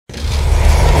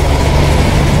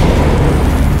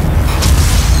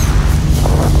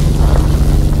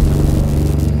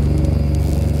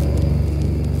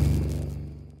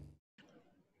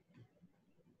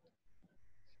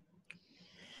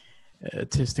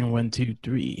Testing 1, 2,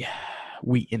 3.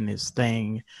 We in this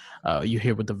thing. You're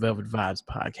here with the Velvet Vibes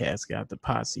podcast. Got the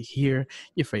posse here.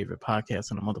 Your favorite podcast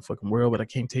in the motherfucking world. But I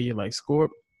can't tell you like Scorp.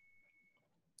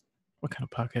 What kind of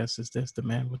podcast is this? The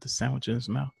man with the sandwich in his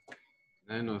mouth.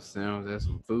 Ain't no sandwich. That's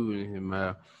some food in his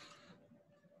mouth.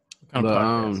 What kind of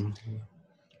podcast?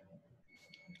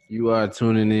 You are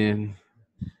tuning in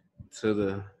to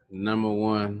the number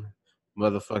one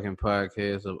motherfucking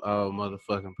podcast of all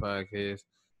motherfucking podcasts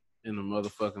in the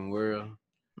motherfucking world.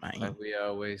 Man. Like we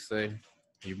always say,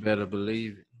 you better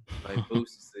believe it. Like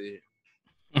Boosie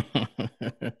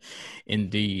said.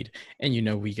 Indeed. And you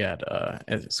know, we got,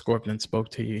 as Scorpion spoke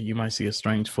to you, you might see a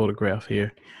strange photograph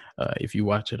here if you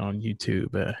watch it on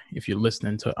YouTube. If you're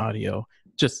listening to audio,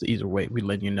 just either way, we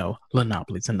let you know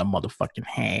Lenopoly's in the motherfucking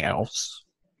house.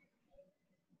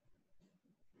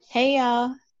 Hey,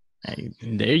 y'all. Hey,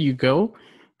 there you go.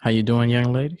 How you doing,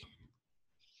 young lady?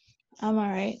 I'm all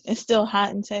right. It's still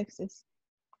hot in Texas.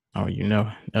 Oh, you know,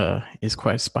 it's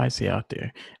quite spicy out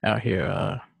there. Out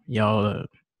here, y'all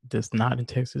that's not in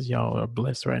Texas, y'all are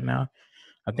blessed right now.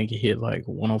 I think it hit like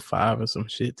 105 or some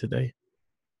shit today.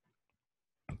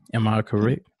 Am I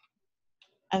correct?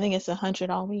 I think it's 100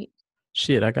 all week.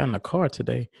 Shit, I got in the car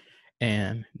today,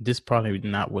 and this probably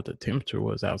not what the temperature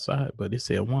was outside, but it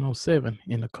said 107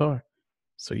 in the car.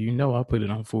 So you know I put it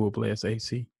on full blast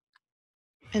AC.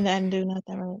 And that didn't do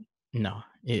nothing, right? No,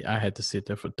 I had to sit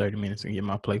there for 30 minutes and get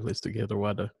my playlist together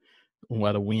while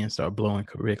the wind started blowing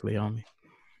correctly on me.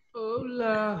 Oh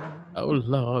Lord. Oh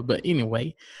Lord. But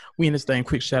anyway, we in this thing.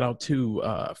 Quick shout out to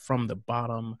From the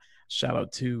Bottom. Shout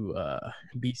out to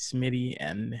B. Smitty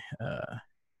and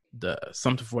the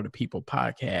Something for the People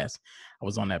podcast. I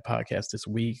was on that podcast this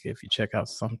week. If you check out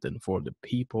Something for the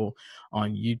People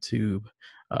on YouTube,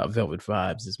 Velvet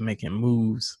Vibes is making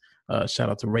moves. Shout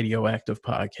out to Radioactive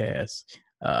Podcast.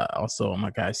 Also, my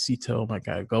guy Cito, my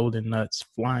guy Golden Nuts,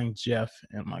 Flying Jeff,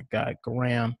 and my guy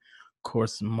Graham, of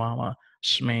course, Mama,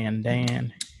 Schman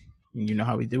Dan. You know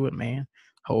how we do it, man.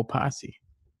 Whole posse.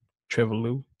 Trevor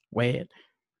Lou, Wad.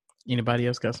 Anybody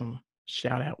else got some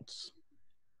shout outs?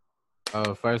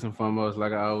 First and foremost,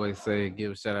 like I always say,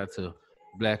 give a shout out to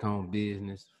Black Owned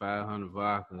Business, 500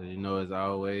 Vodka. You know, as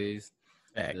always,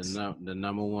 the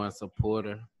number one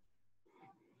supporter.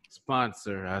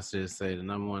 Sponsor, I should say, the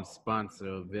number one sponsor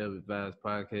of Velvet Vibes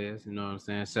podcast. You know what I'm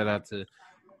saying? Shout out to.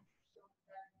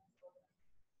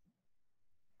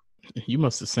 You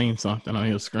must have seen something on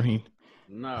your screen.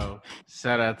 No.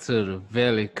 Shout out to the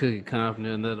Valley Cookie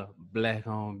Company, another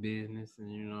black-owned business.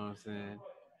 And you know what I'm saying?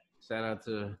 Shout out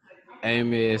to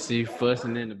Amy as she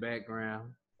fussing in the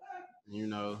background. You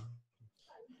know.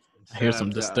 I hear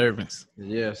some disturbance.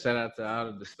 Shout out to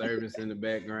all the disturbance in the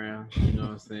background. You know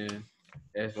what I'm saying?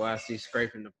 That's why she's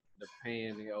scraping the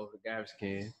pan over the garbage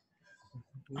can.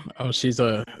 Oh, she's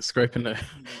scraping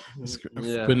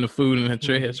putting the food in the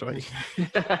trash, right?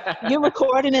 You're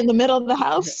recording in the middle of the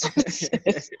house?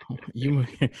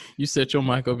 You set your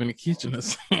mic up in the kitchen or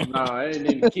something. No, I ain't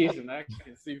in the kitchen. I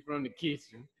can see from the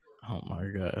kitchen. Oh my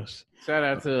gosh. Shout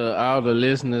out to all the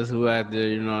listeners who out there,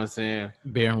 you know what I'm saying?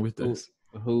 Bearing with us.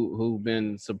 Who've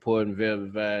been supporting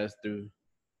Velvet Vibes through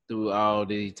all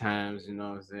these times, you know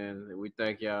what I'm saying? We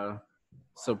thank y'all.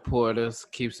 Support us,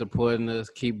 keep supporting us,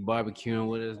 keep barbecuing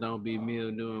with us, don't be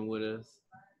mildewing with us.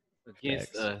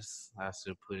 Against us, I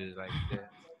should put it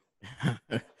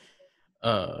like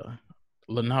that.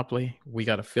 Lenopoly, we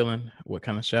got a feeling what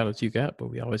kind of shout outs you got, but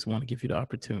we always want to give you the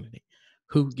opportunity.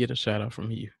 Who get a shout out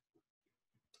from you?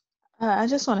 I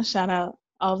just want to shout out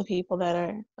all the people that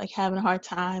are like having a hard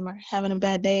time or having a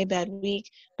bad day, bad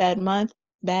week, bad month,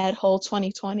 bad whole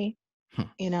 2020.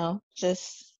 You know,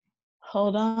 just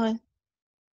hold on.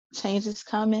 Change is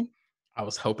coming. I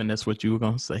was hoping that's what you were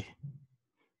going to say.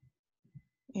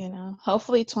 You know,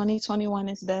 hopefully 2021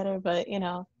 is better, but, you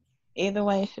know, either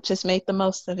way, just make the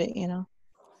most of it, you know.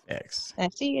 Facts.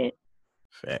 That's it.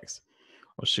 Facts.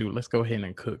 Well, shoot, let's go ahead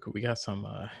and cook. We got some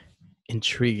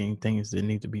intriguing things that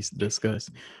need to be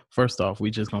discussed. First off,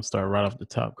 we just going to start right off the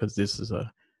top because this is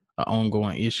a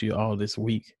ongoing issue all this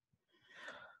week.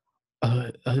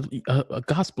 A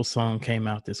gospel song came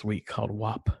out this week called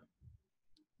WAP.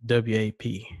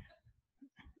 W-A-P.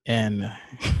 And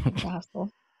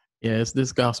gospel. Yeah, it's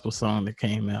this gospel song that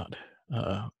came out,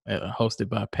 hosted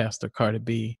by Pastor Cardi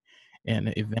B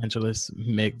and evangelist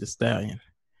Meg Thee Stallion.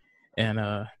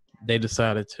 And they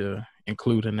decided to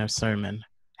include in their sermon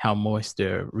how moist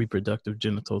their reproductive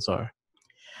genitals are.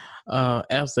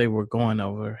 As they were going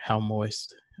over how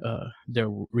moist their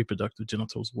reproductive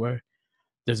genitals were,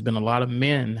 there's been a lot of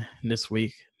men this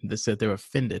week that said they're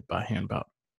offended by hearing about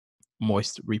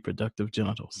moist reproductive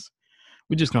genitals.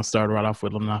 We're just going to start right off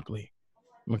with Monopoly.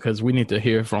 because we need to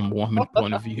hear from a woman's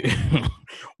point of view.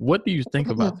 What do you think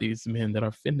about these men that are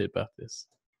offended about this?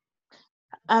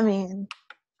 I mean,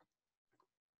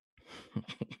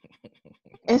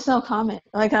 it's no comment.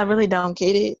 Like, I really don't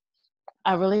get it.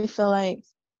 I really feel like,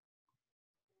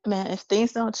 man, if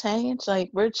things don't change, like,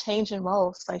 we're changing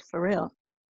roles, like, for real.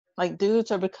 Like,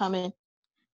 dudes are becoming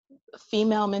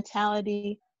female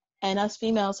mentality, and us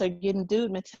females are getting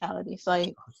dude mentalities.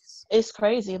 Like, it's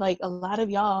crazy. Like, a lot of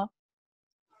y'all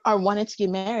are wanting to get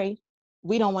married.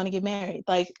 We don't want to get married.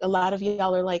 Like, a lot of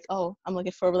y'all are like, oh, I'm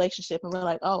looking for a relationship. And we're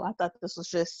like, oh, I thought this was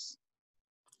just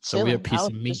So we're a chilling. piece I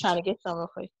of was meat. just trying to get some real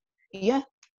quick. Yeah.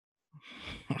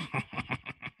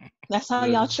 That's how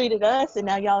y'all treated us. And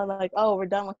now y'all are like, oh, we're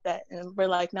done with that. And we're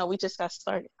like, no, we just got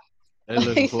started. They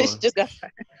looking for just got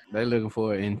started. they looking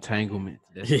for entanglement.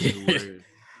 That's the new word.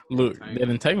 Look, that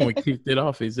entanglement kicked it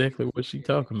off exactly what she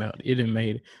talking about. It done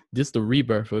made this the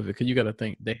rebirth of it, because you got to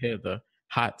think they had the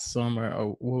hot summer,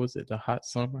 or what was it, the hot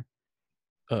summer?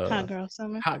 Hot girl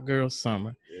summer. Hot girl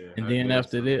summer. Yeah, and hot then girl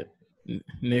after summer. that,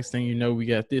 next thing you know, we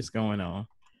got this going on.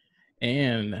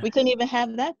 And We couldn't even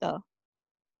have that, though.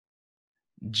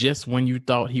 just when you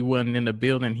thought he wasn't in the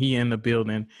building, he in the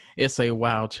building. S.A.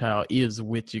 Wild Child is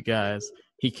with you guys.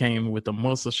 He came with a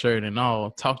muscle shirt and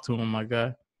all. Talk to him, my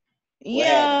guy.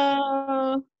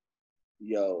 Yeah.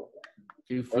 Yo.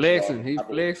 He flexing. He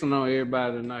flexing on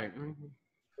everybody tonight.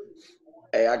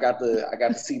 Hey, I got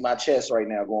to see my chest right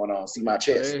now going on. See my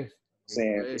chest. Hey,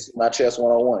 Saying hey. see my chest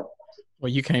 101.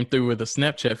 Well, you came through with a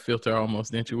Snapchat filter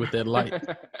almost, didn't you, with that light?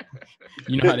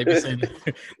 You know how they be saying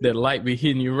that light be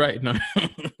hitting you right now.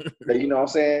 You know what I'm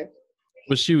saying?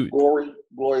 But shoot.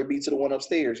 Glory be to the one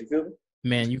upstairs. You feel me?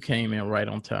 Man, you came in right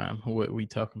on time. What we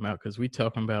talking about? Because we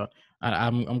talking about.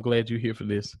 I'm glad you're here for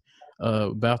this.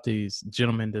 About these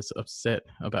gentlemen that's upset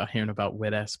about hearing about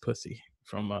wet ass pussy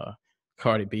from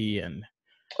Cardi B and.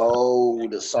 Oh,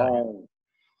 the song.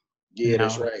 Yeah, now,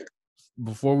 that's right.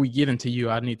 Before we get into you,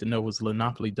 I need to know, was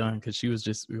Lenopoly done? Because she was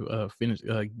just finished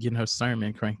getting her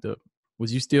sermon cranked up.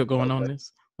 Was you still going on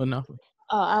this, Lenopoly?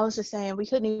 Oh, I was just saying we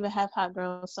couldn't even have hot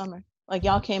girl summer. Like,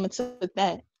 y'all came and took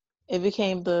that. It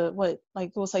became it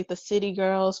was like the city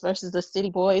girls versus the city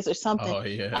boys or something. Oh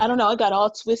yeah. I don't know. It got all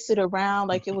twisted around.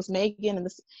 Like, it was Megan and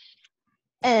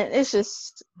it's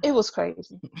just, it was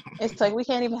crazy. It's like we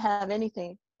can't even have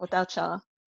anything without y'all.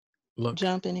 Look,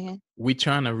 jumping in. We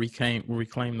trying to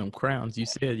reclaim them crowns. You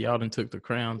said y'all done took the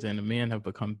crowns, and the men have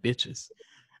become bitches.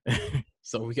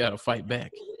 So we got to fight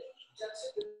back.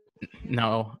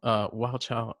 Now, Wild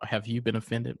Child, have you been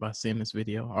offended by seeing this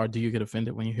video, or do you get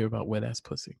offended when you hear about wet ass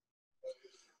pussy?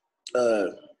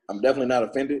 I'm definitely not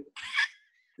offended.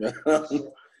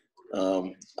 I'm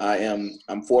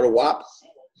for the WAP.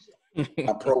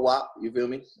 I'm pro WAP. You feel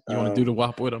me? You want to do the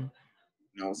WAP with them?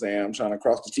 You know what I'm saying? I'm trying to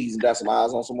cross the T's and dot some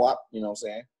I's on some WAP. You know what I'm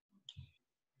saying?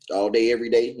 All day, every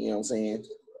day. You know what I'm saying?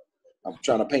 I'm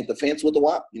trying to paint the fence with the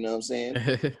WAP. You know what I'm saying?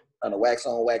 Trying to wax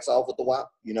on, wax off with the WAP.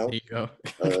 You know? There you go.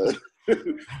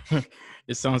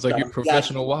 It sounds like you're a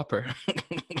professional whopper. Yeah,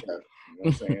 you know what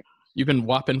I'm saying? You've been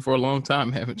whopping for a long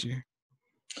time, haven't you?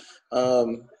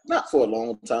 Not for a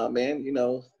long time, man. You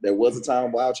know, there was a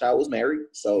time Wild Child was married,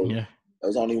 so yeah, there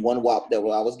was only one WAP that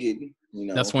I was getting. You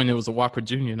know, that's when it was a Whopper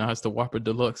Junior. Now it's the Whopper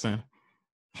Deluxe. And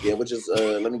yeah, which is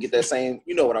let me get that same.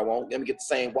 You know what I want? Let me get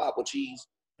the same WAP with cheese.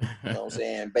 You know what I'm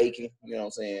saying? Bacon. You know what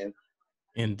I'm saying?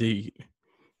 Indeed.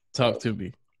 Talk to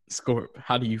me, Scorp.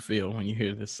 How do you feel when you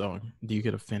hear this song? Do you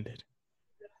get offended?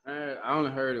 I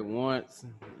only heard it once.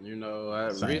 You know, I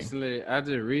just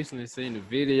recently seen the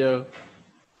video,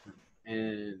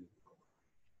 and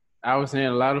I was saying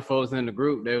a lot of folks in the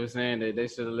group, they were saying that they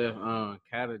should have left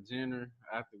Kylie Jenner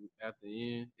at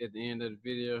the end of the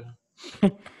video.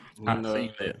 I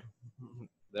see that.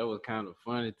 That was kind of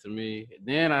funny to me.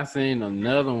 Then I seen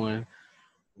another one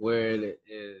where it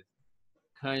is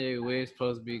Kanye West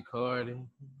supposed to be Cardi.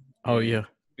 Oh yeah.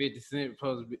 50 Cent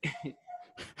supposed to be.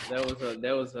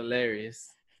 that was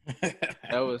hilarious.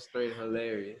 That was straight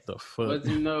hilarious. The fuck? But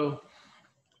you know,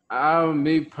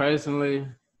 me personally,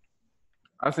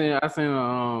 I seen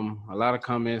a lot of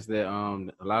comments that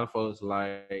a lot of folks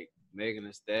like Megan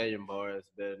Thee Stallion bars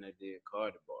better than they did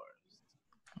Cardi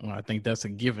bars. Well, I think that's a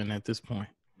given at this point.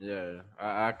 Yeah,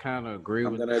 I kind of agree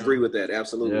with that. I'm gonna agree with that,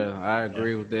 absolutely. Yeah, I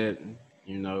agree with that.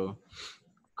 You know,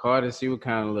 Cardi, she was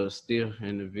kind of a little stiff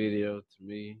in the video to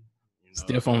me. You know,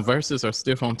 stiff on verses or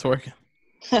stiff on twerking?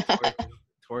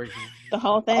 Twerking. The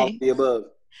whole thing. All the above.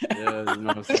 Yeah, you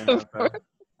know what I'm saying?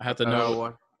 I have to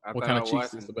know what kind of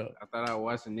cheeks it's about. I thought I was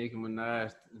watching Nicki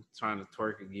Minaj trying to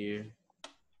twerk again.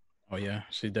 Oh yeah,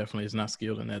 she definitely is not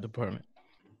skilled in that department.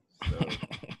 So.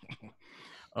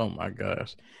 Oh my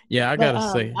gosh. Yeah, I But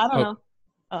gotta say. I don't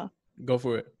know. Go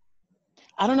for it.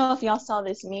 I don't know if y'all saw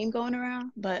this meme going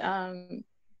around, but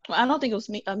well, I don't think it was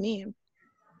a meme.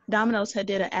 Domino's had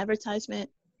did an advertisement,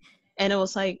 and it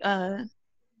was like,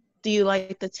 do you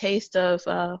like the taste of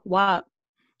WAP?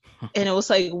 And it was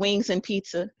like wings and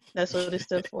pizza. That's what it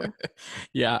stood for.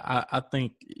 Yeah, I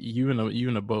think you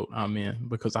in a boat I'm in,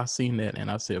 because I seen that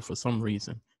and I said, for some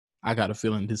reason I got a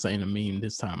feeling this ain't a meme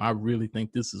this time. I really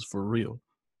think this is for real.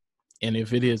 And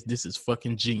if it is, this is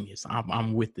fucking genius.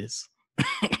 I'm with this.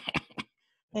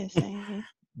 Insane.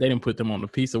 They didn't put them on the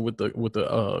pizza with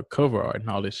the cover art and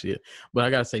all this shit. But I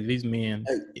gotta say, these men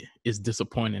is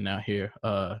disappointing out here.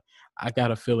 I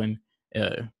got a feeling,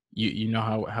 you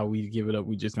know how we give it up.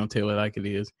 We just gonna tell it like it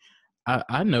is.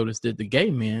 I noticed that the gay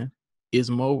men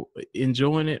is more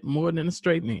enjoying it more than the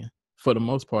straight men for the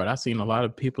most part. I've seen a lot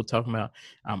of people talking about,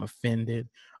 I'm offended.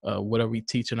 What are we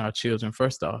teaching our children?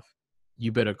 First off,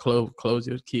 you better close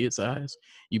your kids' eyes.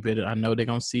 You better, I know they're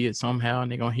going to see it somehow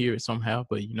and they're going to hear it somehow,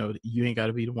 but you know, you ain't got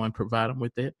to be the one providing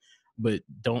with it. But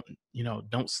don't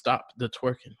stop the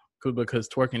twerking, because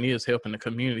twerking is helping the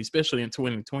community, especially in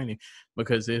 2020,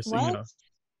 because it's, What?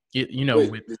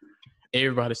 with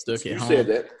everybody stuck at home. You said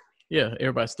that. Yeah,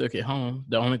 everybody stuck at home.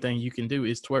 The only thing you can do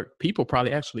is twerk. People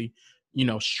probably actually,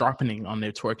 sharpening on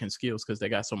their twerking skills because they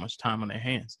got so much time on their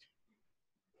hands.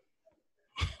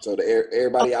 So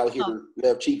everybody out here,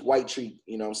 left cheek, white cheek,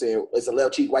 you know what I'm saying? It's a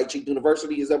left cheek, white cheek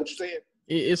university. Is that what you're saying?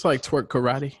 It's like twerk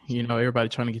karate. Everybody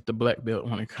trying to get the black belt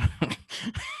when it comes.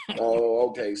 Oh,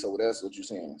 okay. So that's what you're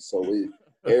saying. So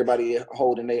everybody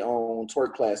holding their own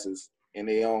twerk classes in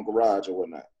their own garage or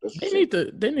whatnot. They need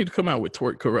to come out with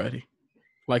twerk karate.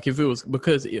 Like if it was,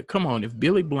 because come on, if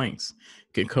Billy Blanks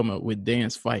can come up with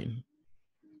dance fighting,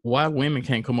 why women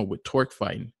can't come up with twerk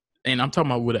fighting? And I'm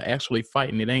talking about with actually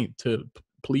fighting. It ain't to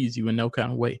please you in no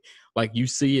kind of way. Like you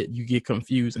see it, you get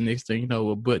confused, and next thing you know,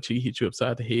 a butt cheek hit you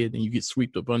upside the head, and you get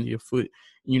swept up under your foot.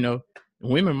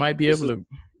 Women might be able to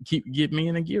get me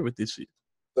in a gear with this shit.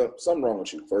 Something wrong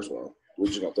with you. First of all, we're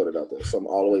just gonna throw it out there. Something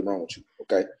all the way wrong with you.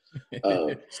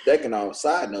 Okay. Second, on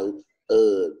side note,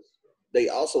 they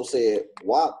also said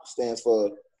WAP stands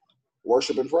for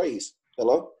worship and praise.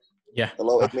 Hello? Yeah.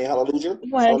 Hello, amen, hallelujah.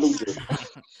 What? Hallelujah.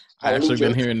 I actually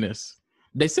been hearing this.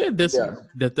 They said this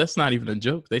that's not even a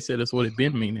joke. They said that's what it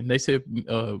been meaning. They said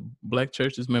black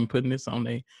churches been putting this on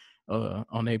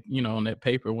that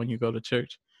paper when you go to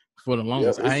church for the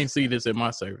longest. I ain't see this at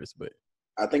my service, but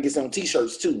I think it's on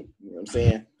t-shirts too. You know what I'm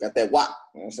saying? Got that WAP.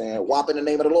 You know what I'm saying? WAP in the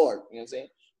name of the Lord. You know what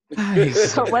I'm saying?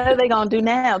 So what are they gonna do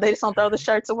now? They just don't throw the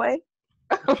shirts away?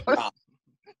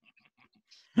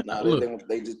 No,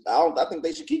 they just. I think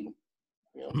they should keep them.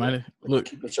 Look,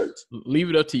 keep the shirts. Leave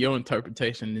it up to your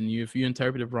interpretation. And if you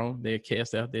interpret it wrong, they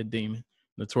cast out that demon.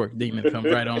 The twerk demon comes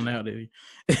right on out of you.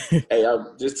 Hey,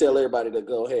 I'll just tell everybody to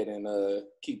go ahead and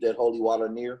keep that holy water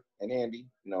near and handy.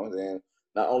 And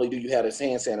not only do you have this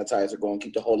hand sanitizer, go and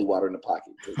keep the holy water in the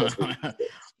pocket. That's what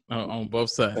on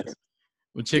both sides.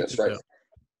 Well, check this out.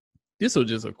 This was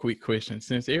just a quick question.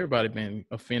 Since everybody been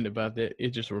offended by that,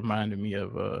 it just reminded me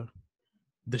of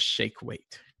the shake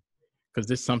weight. Because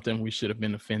this is something we should have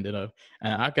been offended of.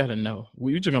 And I got to know,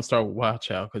 we're just going to start with Wild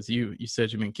Child, because you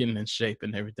said you've been getting in shape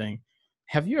and everything.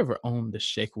 Have you ever owned the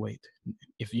shake weight?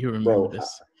 If you remember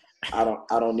this. I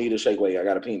don't need a shake weight. I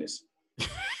got a penis.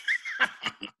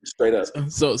 Straight up.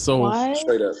 So what?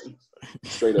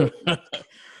 Straight up.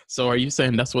 So are you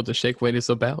saying that's what the shake weight is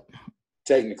about?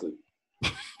 Technically.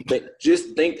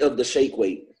 Just think of the shake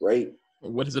weight, right?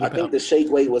 What is it about? I think the shake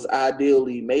weight was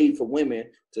ideally made for women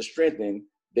to strengthen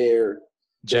their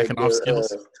jacking off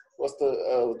skills. What's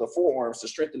the forearms, to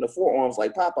strengthen the forearms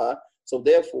like Popeye. So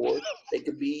therefore they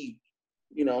could be,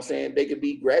 they could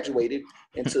be graduated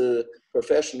into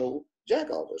professional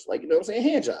jack-offers. Like,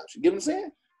 hand jobs. You get what I'm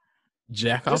saying?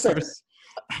 Jack-offers?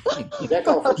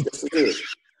 Jack-offers. That's good.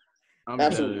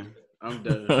 Absolutely. I'm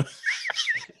done.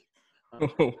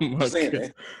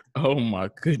 Oh my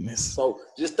goodness. So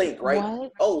just think, right?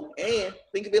 What? Oh, and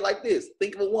think of it like this.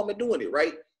 Think of a woman doing it,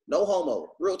 right? No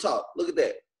homo. Real talk. Look at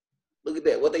that.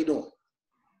 What they doing?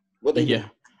 Doing?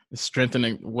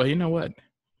 Strengthening. Well, you know what?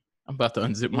 I'm about to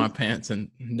unzip my pants and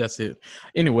that's it.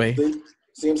 Anyway.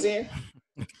 See what I'm saying?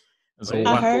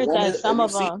 I heard that some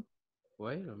of them.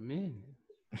 Wait a minute.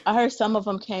 I heard some of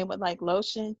them came with like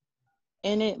lotion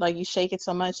in it. Like you shake it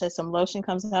so much that some lotion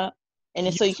comes out. And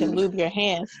it's so you can lube your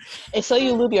hands. It's so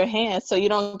you lube your hands so you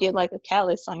don't get like a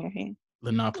callus on your hand.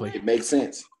 Monopoly. It makes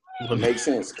sense. It makes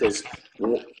sense because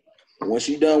when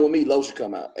she done with me, lotion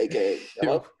come out. AKA.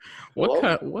 Hello?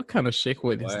 What kind of shake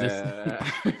weight is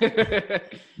this?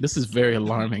 This is very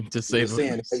alarming to say the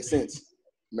least. It makes sense.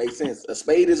 Makes sense. A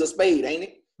spade is a spade, ain't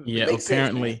it? Yeah,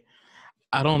 apparently. Sense,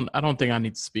 I don't think I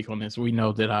need to speak on this. We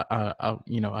know that I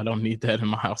I don't need that in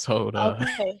my household.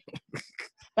 Okay.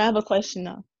 I have a question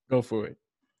though. Go for it.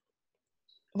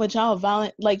 Would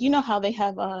y'all like, you know how they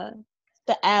have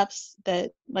the apps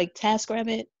that like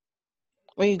TaskRabbit,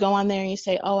 where you go on there and you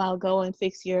say, oh, I'll go and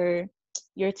fix your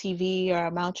TV, or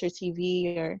I'll mount your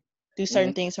TV, or do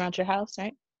certain things around your house,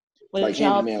 right? Would like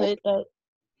y'all put that?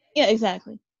 Yeah,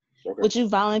 exactly. Okay. Would you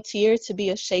volunteer to be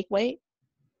a shake weight?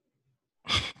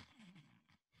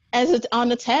 As it's on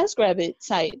the TaskRabbit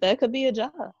site, that could be a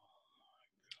job.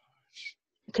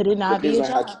 Could it not be a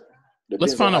job?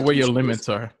 Let's find out where your limits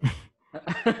are.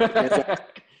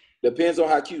 Depends on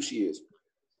how cute she is.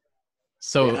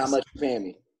 So and how much you pay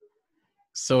me.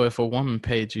 So if a woman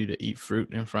paid you to eat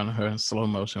fruit in front of her in slow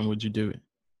motion, would you do it?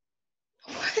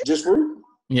 Just fruit?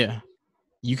 Yeah.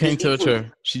 You can't touch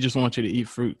her. She just wants you to eat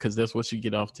fruit because that's what she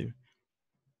get off to.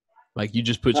 Like you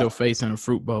just put your face in a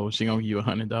fruit bowl, she gonna give you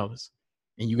 $100,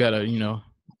 and you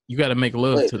gotta make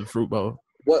love to the fruit bowl.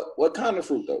 What kind of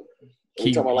fruit though? Are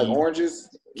you talking about like oranges,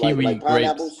 kiwi, like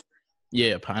pineapples? Grapes.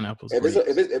 Yeah, pineapples.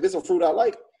 If it's a fruit I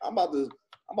like, I'm about to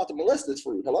molest this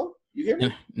fruit. Hello, you hear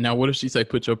me? Now, what if she say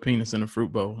put your penis in a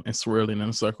fruit bowl and swirl it in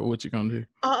a circle? What you gonna do?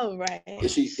 Oh, right.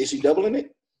 Is she doubling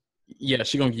it? Yeah,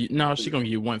 she gonna give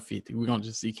you 150. We're gonna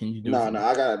just see, can you do it? No,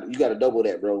 you gotta double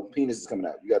that, bro. Penis is coming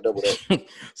out. You gotta double that.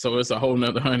 So it's a whole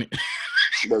nother 100.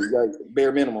 Bro, you got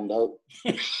bare minimum, dog.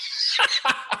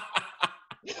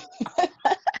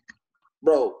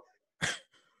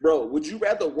 Bro, would you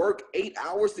rather work 8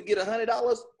 hours to get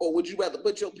 $100, or would you rather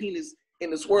put your penis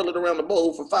in and swirl it around the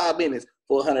bowl for 5 minutes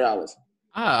for $100?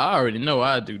 I already know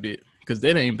I do that because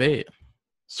that ain't bad.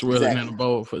 Swirling in a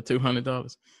bowl for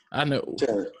 $200. I know.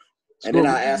 And then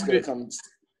I ask her to come.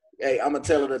 Hey, I'm gonna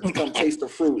tell her to come taste the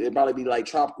fruit. It'd probably be like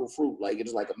tropical fruit, like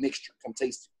it's like a mixture. Come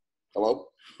taste it. Hello.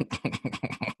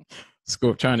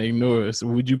 Scorp trying to ignore us.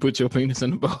 Would you put your penis in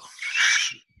the bowl?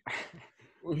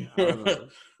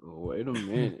 Wait a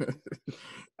minute.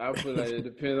 I feel like it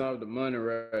depends on the money,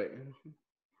 right?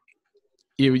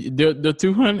 Yeah, the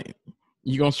 200.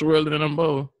 You gonna swirl it in a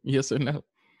bowl? Yes or no?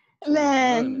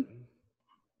 Man,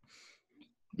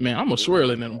 I'm gonna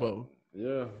swirl it in a bowl.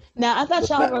 Yeah. Now I thought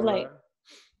y'all were like,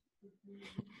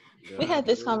 we had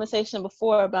this conversation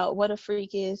before about what a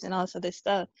freak is and all this other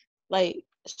stuff. Like,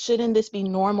 shouldn't this be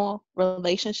normal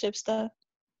relationship stuff?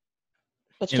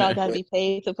 But y'all gotta be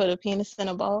paid to put a penis in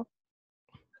a bowl.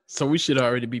 So we should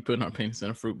already be putting our penis in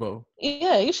a fruit bowl.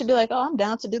 Yeah, you should be like, oh, I'm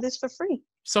down to do this for free.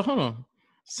 So hold on.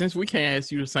 Since we can't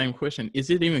ask you the same question, is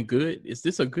it even good? Is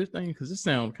this a good thing? Because it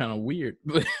sounds kind of weird.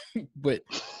 But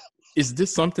is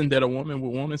this something that a woman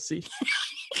would want to see?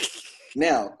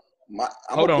 Now,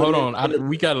 hold on.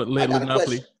 We gotta let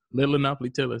Lenopoly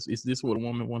tell us. Is this what a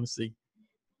woman want to see?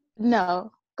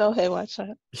 No, go ahead, watch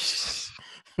that.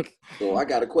 So I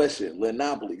got a question,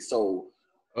 Lenopoly. So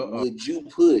would you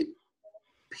put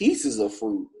pieces of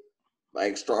fruit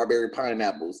like strawberry,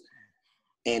 pineapples,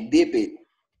 and dip it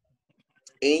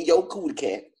in your cootie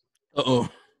cat?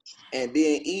 And then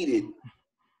eat it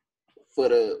for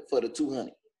the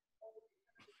 200?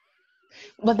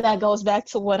 But that goes back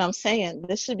to what I'm saying.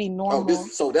 This should be normal.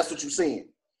 So that's what you're saying.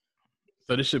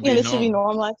 So this should be should be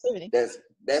normal activity.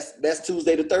 That's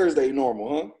Tuesday to Thursday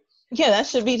normal, huh? Yeah, that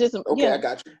should be just okay. Yeah. I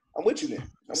got you. I'm with you then.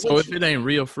 It ain't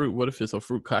real fruit, what if it's a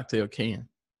fruit cocktail can?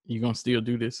 You gonna still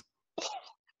do this?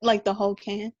 Like the whole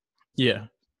can? Yeah.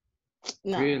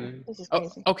 No. Really? This is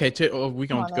crazy. Okay, we're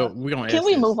gonna go. We're gonna. Can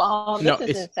we move on? No,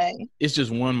 this is insane. It's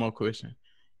just one more question.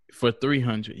 For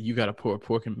 300, you gotta pour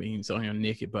pork and beans on your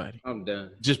naked body. I'm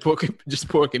done. Just pork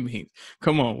and beans.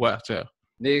 Come on, watch out.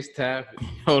 Next topic.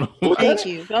 Hold on. Thank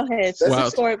you. Go ahead.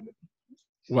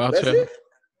 Wild child.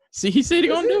 See, he said he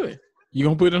gonna do it. You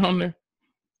gonna put it on there?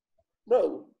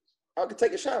 Bro, I can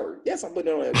take a shower. Yes, I'm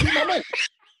putting it on there. Give me my money.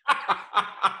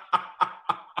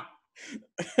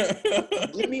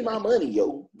 Give me my money,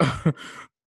 yo.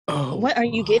 What are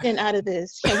you getting out of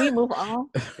this? Can we move on?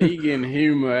 He getting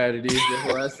humor out of this.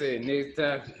 That's why I said next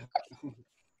topic.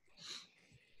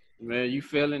 Man, you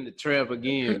fell in the trap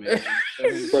again, man.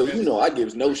 Bro, you know I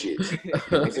gives no shits. You know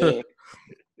what I'm saying?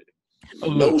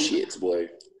 No shits, boy.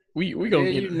 We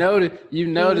gonna get you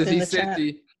notice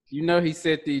he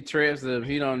set these traps up.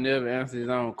 He don't never answer his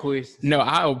own questions. No,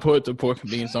 I'll put the pork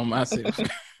and beans on myself.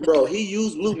 Bro, he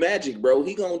used blue magic, bro.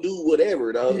 He gonna do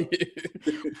whatever, dog.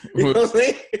 You know what I'm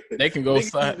saying? They can go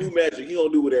side. Blue magic. He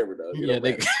gonna do whatever, dog. Yeah,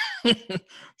 they.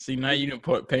 See, now you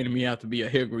done painted me out to be a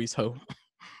hair grease hoe.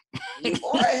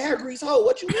 All right, hair grease hoe.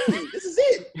 What you mean? This is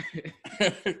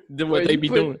it. Then what they be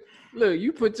doing? Look,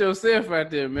 you put yourself out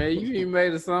there, man. You ain't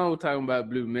made a song talking about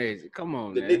blue magic. Come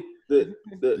on, man.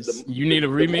 You need a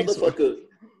remix.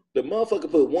 The motherfucker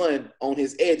put one on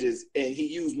his edges and he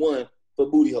used one for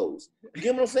booty holes. You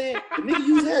get what I'm saying? The nigga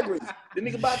used hair grease. The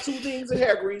nigga bought 2 things of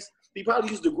hair grease. He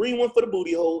probably used the green one for the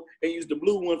booty hole and used the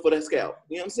blue one for that scalp.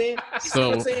 You know what I'm saying?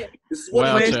 This is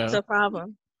what where's the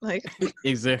problem? Like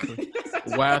exactly.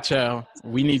 Wild Child,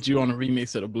 we need you on the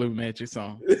remix of the Blue Magic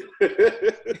song.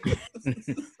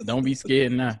 Don't be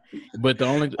scared now. But the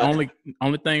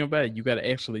only thing about it, you got to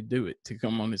actually do it to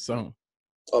come on this song.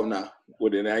 Oh nah.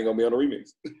 Well then I ain't gonna be on the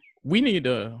remix. We need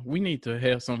to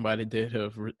have somebody that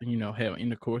have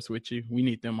intercourse with you. We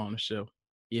need them on the show.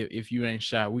 If you ain't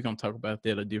shy, we're gonna talk about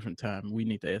that a different time. We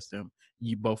need to ask them.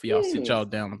 Both of y'all sit y'all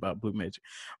down about Blue Magic.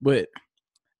 But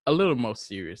a little more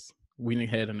serious. We didn't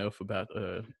had enough about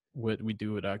what we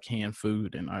do with our canned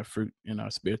food and our fruit in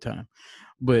our spare time.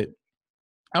 But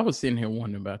I was sitting here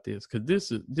wondering about this because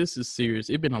this is serious.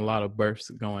 It's been a lot of births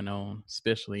going on,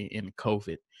 especially in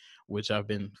COVID, which I've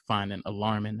been finding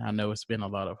alarming. I know it's been a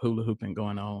lot of hula hooping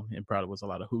going on, and probably was a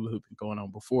lot of hula hooping going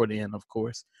on before then, of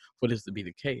course, for this to be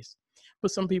the case.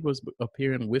 But some people is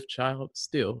appearing with child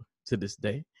still to this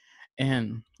day,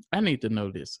 and I need to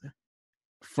know this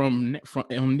from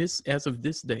on this as of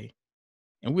this day,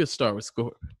 and we'll start with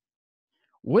Scorp.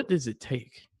 What does it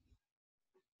take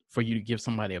for you to give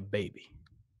somebody a baby?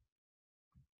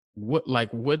 What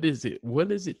does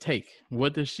it take?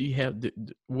 What does she have?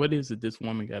 What is it this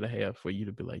woman got to have for you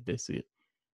to be like, that's it,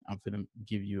 I'm finna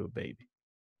give you a baby?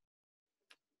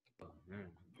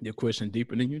 Your question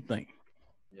deeper than you think.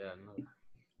 Yeah, no.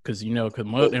 Cause and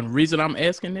the reason I'm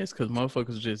asking this, cause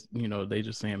motherfuckers just, they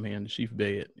just saying, man, the sheep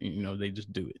bad, they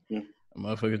just do it. Yeah.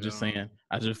 Motherfuckers just saying,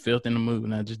 I just felt in the mood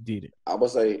and I just did it. I would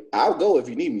say, I'll go if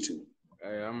you need me to.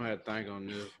 Hey, I'm gonna have to think on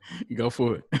this. Go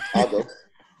for it.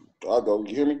 I'll go.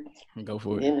 You hear me? Go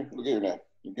for it. You hear me? Look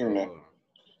here now.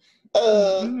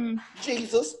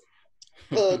 Jesus.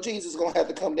 Jesus gonna have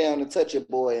to come down and touch your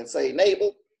boy and say,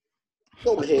 neighbor,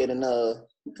 go ahead and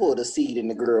pour the seed in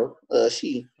the girl.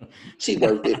 She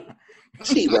worth it.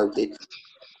 She worth it.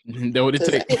 Know what it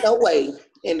takes. Ain't no way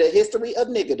in the history of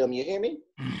niggerdom, you hear me?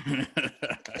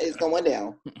 It's going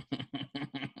down.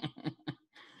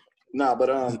 Nah,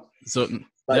 but so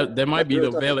that might be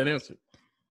the valid answer.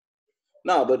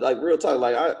 No, but like real talk,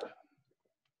 like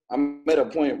I'm at a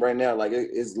point right now, like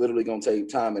it's literally gonna take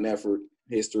time and effort,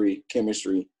 history,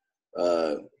 chemistry,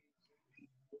 and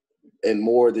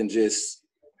more than just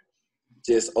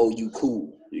you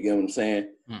cool. You get what I'm saying?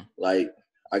 Like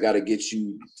I gotta get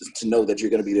you to know that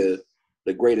you're gonna be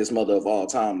the greatest mother of all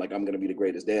time. Like I'm gonna be the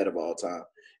greatest dad of all time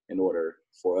in order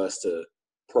for us to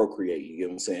procreate. You get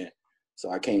what I'm saying?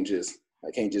 So I can't just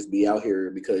be out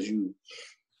here because you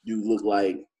look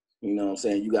like, you know what I'm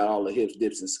saying, you got all the hips,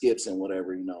 dips, and skips and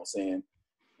whatever, you know what I'm saying,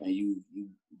 and you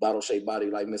bottle-shaped body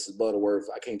like Mrs. Butterworth.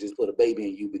 I can't just put a baby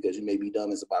in you because you may be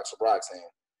dumb as a box of rocks and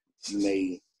you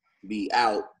may be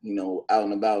out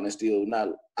and about and still not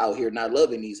out here not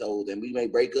loving these hoes, and we may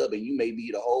break up and you may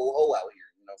be the whole hoe out here,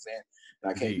 you know what I'm saying?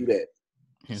 And I can't do that.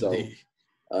 So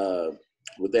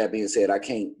with that being said, I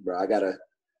can't, bro. I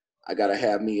gotta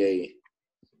have me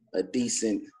a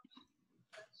decent,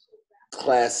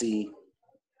 classy,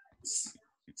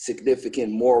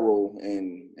 significant, moral,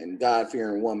 and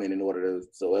God-fearing woman in order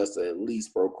so us to at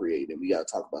least procreate. And we got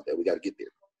to talk about that. We got to get there.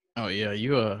 Oh yeah,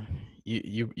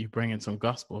 you bringing some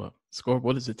gospel up. Scorp,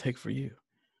 what does it take for you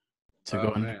to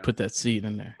go and put that seed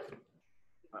in there?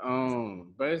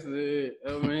 Basically,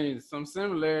 I mean, some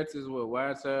similarities with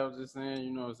White Child just saying,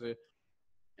 you know what I'm saying.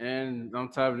 And on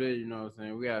top of that, you know what I'm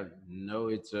saying, we gotta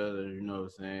know each other, you know what I'm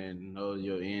saying, know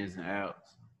your ins and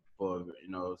outs for, you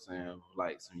know what I'm saying,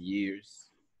 like some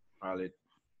years. Probably,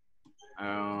 I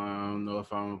don't know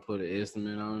if I'm gonna put an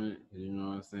estimate on it, you know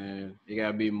what I'm saying. It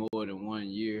gotta be more than 1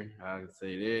 year, I can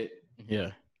say that. Yeah.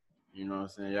 You know what I'm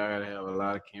saying, y'all gotta have a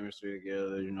lot of chemistry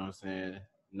together, you know what I'm saying,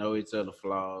 know each other's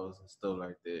flaws and stuff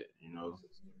like that, you know.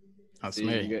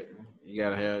 You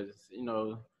gotta have, you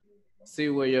know, see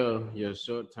where your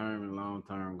short term and long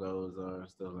term goals are and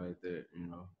stuff like that, you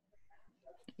know.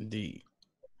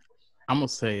 I'm gonna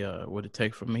say what it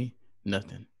take for me,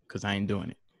 nothing, because I ain't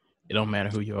doing it. It don't matter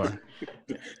who you are.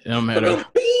 It don't matter.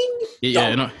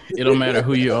 It don't matter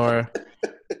who you are,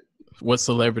 what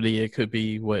celebrity it could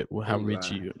be, how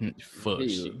rich you. Fuck,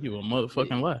 you a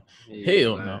motherfucking lie.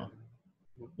 Hell no.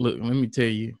 Look, let me tell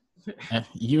you,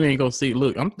 you ain't gonna see.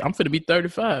 Look, I'm finna be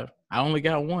 35. I only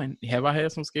got one. Have I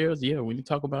had some scares? Yeah. When you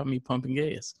talk about me pumping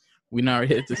gas, we not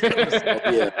hit this.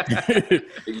 Yeah.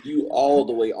 You all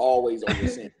the way, always over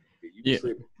sin. You be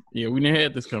tripping. Yeah, we didn't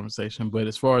have this conversation, but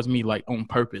as far as me, like on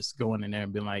purpose, going in there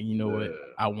and being like, you know what,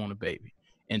 I want a baby,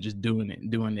 and just doing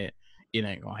that, it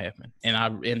ain't gonna happen.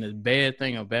 And the bad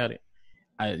thing about it,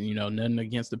 nothing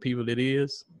against the people that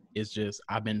is. It's just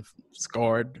I've been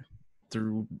scarred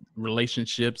through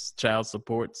relationships, child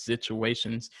support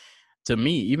situations. To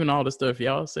me, even all the stuff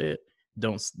y'all said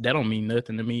don't mean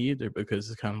nothing to me either, because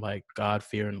it's kind of like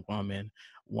God-fearing woman,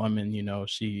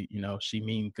 she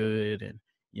mean good, and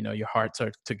your hearts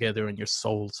are together and your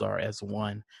souls are as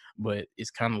one. But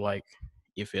it's kind of like,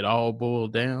 if it all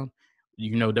boiled down,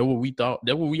 that what we thought,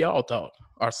 that what we all thought,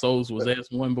 our souls was as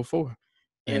one before.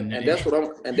 And that's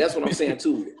what I'm saying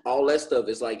too. All that stuff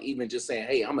is like, even just saying,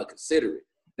 hey, I'm gonna consider it.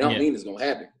 That don't mean it's gonna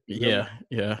happen. Yeah.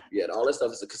 All that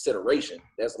stuff is a consideration.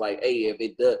 That's like, hey, if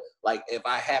it does, like if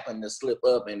I happen to slip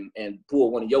up and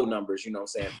pull one of your numbers, you know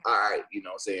what I'm saying? All right, you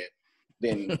know what I'm saying?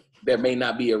 Then there may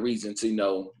not be a reason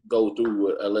to, go through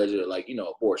with alleged,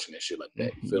 abortion and shit like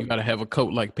that. You gotta have a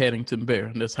coat like Paddington Bear,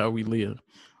 and that's how we live.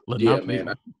 Yeah,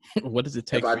 man. What does it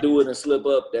take? If I do it and slip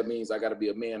up, that means I got to be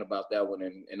a man about that one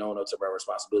and own up to my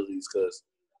responsibilities, because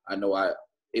I know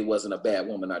it wasn't a bad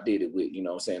woman I did it with, you know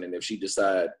what I'm saying? And if she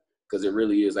decide, because it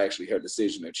really is actually her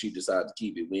decision, if she decides to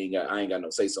keep it, I ain't got no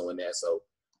say so in that. So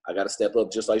I got to step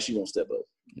up just like she gonna step up.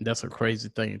 That's a crazy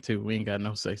thing too. We ain't got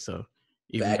no say so.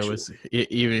 Even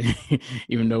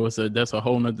though that's a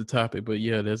whole nother topic. But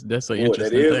yeah, that's an interesting thing.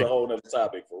 That is a whole nother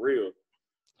topic for real.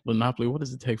 Monopoly, what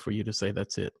does it take for you to say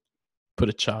that's it? Put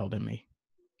a child in me.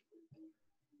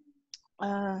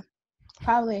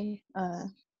 Probably a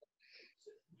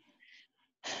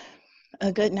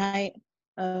good night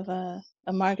of a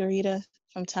margarita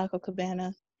from Taco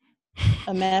Cabana,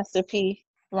 a Master P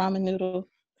ramen noodle,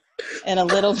 and a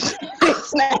little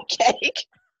snack cake.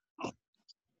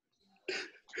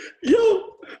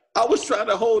 Yo, I was trying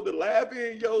to hold the laugh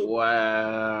in, yo.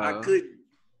 Wow. I couldn't.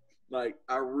 Like,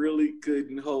 I really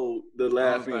couldn't hold the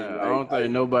laugh in. I don't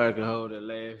think nobody can hold that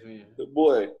laugh in.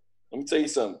 Boy, let me tell you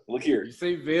something. Look here. You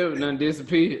see Viv done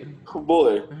disappeared.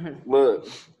 Boy, look.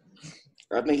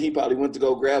 I think he probably went to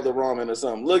go grab the ramen or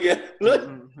something. Look.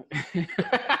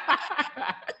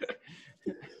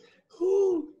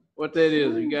 What that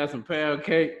is? You got some pound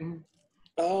cake?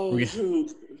 Oh,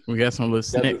 shoot. We got some little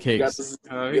snack cakes.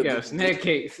 We got snack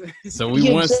cakes. So we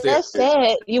you just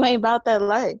said you ain't about that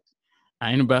life.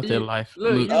 I ain't about that life.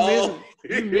 Look,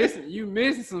 you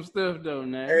missing some stuff though,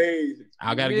 now. Hey,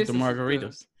 I gotta get the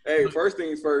margaritas. Hey, first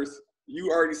things first.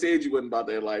 You already said you wasn't about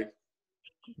that life.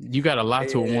 You gotta lie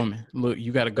to a woman. Look,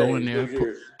 you gotta go in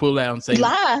there, pull out and say,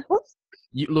 lie.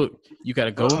 You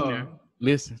gotta go in there.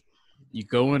 Listen, you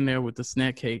go in there with the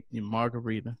snack cake, your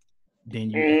margarita, then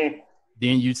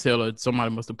you tell her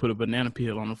somebody must have put a banana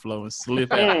peel on the floor and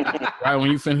slip out right when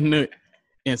you finna nut,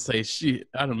 and say, shit,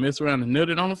 I done messed around and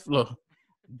nutted on the floor.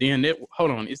 Then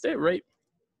hold on, is that rape?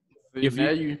 Now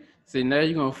you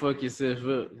gonna fuck yourself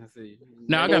up.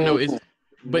 Now I gotta know, is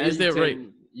that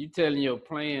rape? You telling your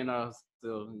plan off,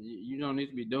 so you don't need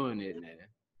to be doing it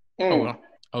now.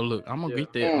 Oh look, I'm gonna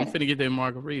get that. I'm finna get that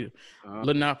margarita.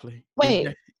 Monopoly.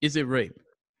 Wait, is it rape?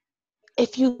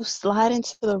 If you slide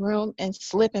into the room and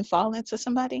slip and fall into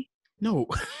somebody? No.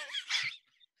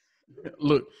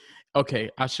 Look, okay,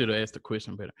 I should have asked the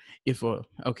question better. If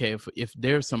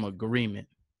there's some agreement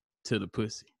to the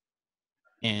pussy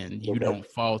and you don't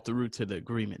fall through to the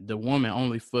agreement, the woman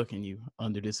only fucking you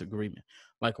under this agreement.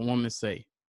 Like a woman say,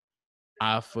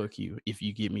 I'll fuck you if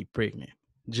you get me pregnant.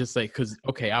 Just say, because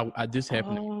this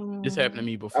happened to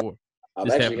me before. I've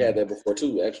actually had that before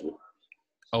too, actually.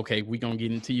 Okay, we gonna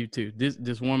get into you too.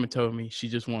 This woman told me she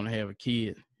just want to have a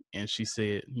kid, and she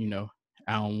said,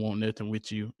 I don't want nothing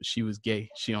with you. She was gay.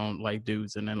 She don't like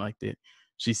dudes and nothing like that.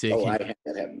 She said, I had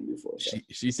that happen before.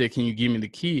 She said, can you give me the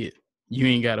kid? You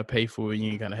ain't gotta pay for it.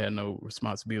 You ain't gotta have no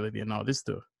responsibility and all this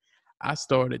stuff. I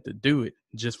started to do it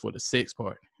just for the sex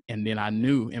part, and then I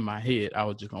knew in my head I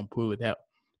was just gonna pull it out.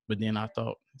 But then I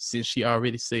thought, since she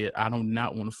already said I do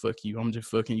not want to fuck you, I'm just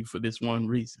fucking you for this one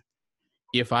reason.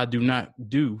 If I do not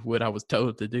do what I was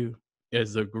told to do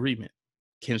as an agreement,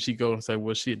 can she go and say,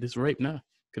 well, shit, this rape now?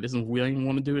 Because we ain't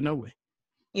want to do it no way.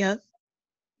 Yeah.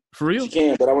 For real? She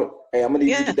can, but I'm gonna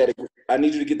need you to get that. I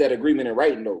need you to get that agreement in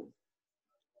writing though.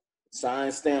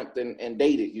 Signed, stamped, and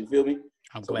dated. You feel me?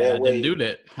 I'm glad I didn't do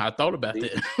that. I thought about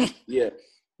that. Yeah,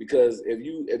 because if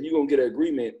you gonna get an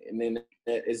agreement and then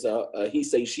it's a he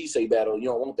say she say battle, you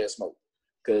don't want that smoke,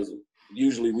 because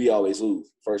usually we always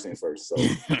lose first things first. So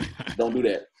don't do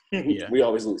that. Yeah. We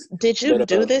always lose. Did you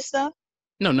do this stuff?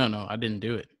 No, I didn't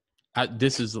do it. I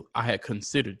had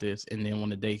considered this, and then when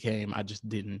the day came, I just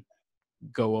didn't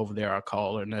go over there or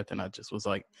call or nothing. I just was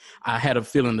like, I had a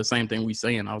feeling the same thing we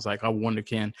saying. I was like, I wonder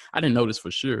I didn't know this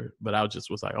for sure, but I just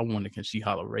was like, I wonder can she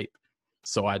holler rape?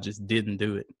 So I just didn't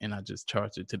do it, and I just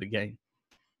charged it to the game.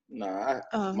 Nah,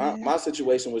 my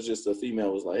situation was just a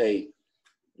female was like, hey,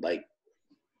 like,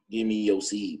 give me your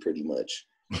seed pretty much.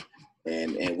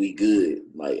 And we good.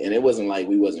 Like, and it wasn't like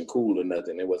we wasn't cool or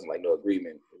nothing. It wasn't like no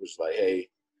agreement. It was like, hey,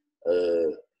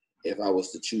 if I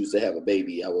was to choose to have a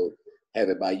baby, I would have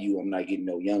it by you. I'm not getting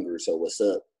no younger, so what's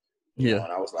up? You know,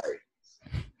 and I was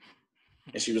like,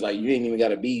 and she was like, you ain't even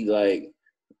gotta be like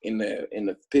in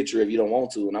the picture if you don't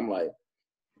want to. And I'm like,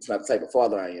 it's not the type of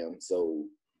father I am. So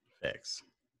X.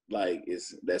 Like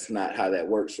that's not how that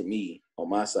works for me on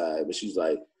my side. But she's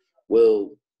like, well,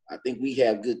 I think we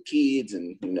have good kids,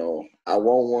 and you know, I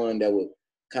want one that would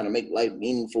kind of make life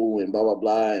meaningful and blah blah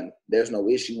blah. And there's no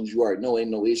issues. You already know ain't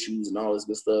no issues and all this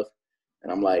good stuff.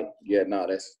 And I'm like, yeah, no,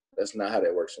 that's not how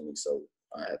that works for me. So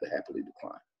I have to happily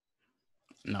decline.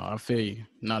 No, I feel you.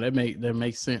 No, that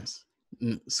makes sense.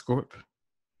 Scorp,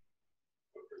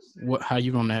 how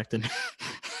you gonna act in?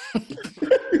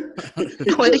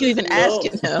 What are you even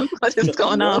asking him? What is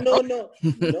going on? No.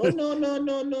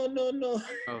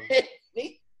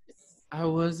 I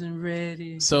wasn't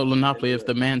ready. So, Lenopoly, if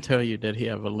the man tell you that he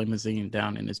have a limousine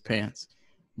down in his pants,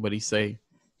 but he say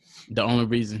the only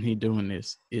reason he doing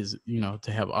this is, you know,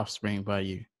 to have offspring by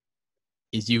you,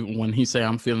 is you, when he say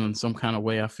I'm feeling some kind of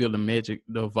way, I feel the magic,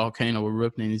 the volcano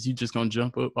erupting, is you just gonna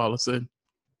jump up all of a sudden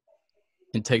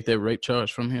and take that rape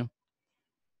charge from him?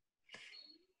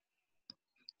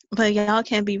 But y'all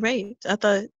can't be raped. I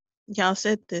thought y'all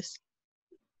said this.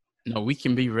 No, we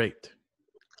can be raped.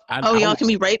 Y'all can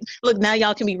be raped? Look, now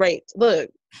y'all can be raped. Look,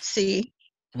 see?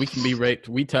 We can be raped.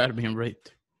 We tired of being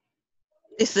raped.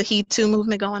 It's the He Too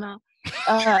movement going on.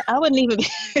 I wouldn't even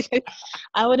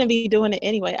I wouldn't be doing it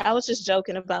anyway. I was just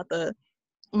joking about the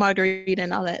margarita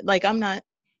and all that. Like, I'm not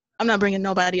bringing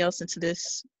nobody else into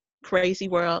this crazy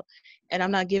world, and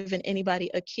I'm not giving anybody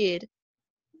a kid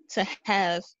to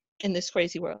have in this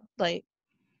crazy world. Like,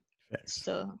 Facts.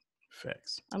 So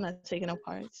Facts. I'm not taking no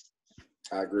parts.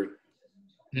 I agree.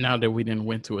 Now that we didn't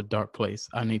went to a dark place,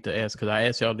 I need to ask, because I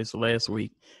asked y'all this last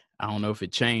week. I don't know if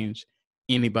it changed.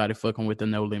 Anybody fucking with the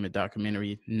No Limit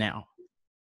documentary now?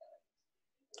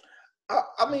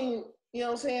 I mean, you know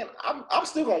what I'm saying? I'm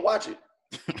still gonna watch it.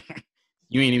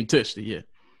 You ain't even touched it yet.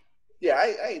 Yeah,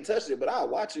 I ain't touched it, but I'll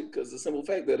watch it because the simple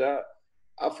fact that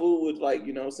I fool with, like,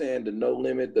 you know what I'm saying, the No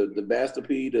Limit, the Bastard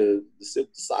P, the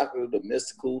Silk the Soccer, the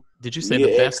Mystical. Did you say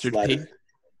the Bastard P?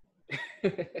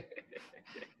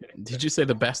 Did you say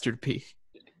the Bastard P?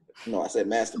 No, I said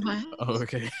Master P. Oh,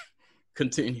 okay.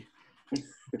 Continue.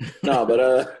 No, but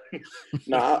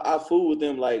I fool with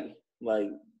them like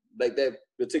that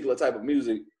particular type of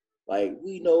music. Like,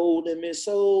 we know limit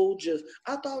soldiers.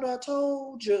 I thought I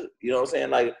told you. You know what I'm saying?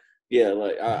 Like, yeah,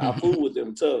 like I fool with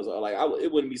them tubs. Like,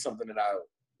 it wouldn't be something that I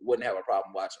wouldn't have a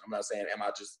problem watching. I'm not saying am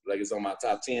I just like it's on my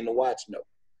top 10 to watch? No.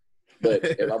 But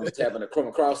if I was having to come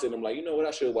across it, I'm like, you know what?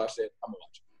 I should watch that. I'm gonna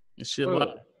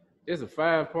watch it. It's a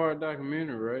 5-part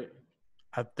documentary, right?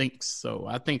 I think so.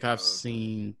 I think I've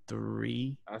seen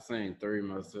 3. I've seen 3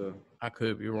 myself. I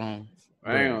could be wrong.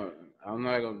 I'm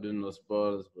not gonna do no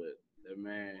spoilers, but that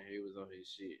man, he was on his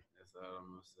shit. That's all I'm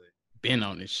gonna say. Been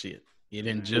on this shit. It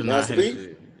didn't just not have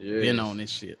shit. Yes. Been on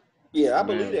this shit. Yeah, I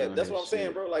believe that. That's what I'm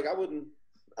saying, bro. Like, I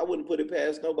wouldn't put it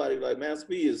past nobody. Like, Master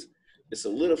P is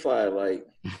solidified. Like,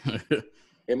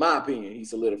 in my opinion, he's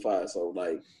solidified. So,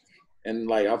 like, and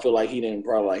like, I feel like he didn't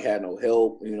probably like had no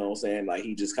help. You know what I'm saying? Like,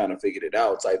 he just kind of figured it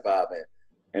out, type vibe,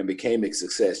 and became a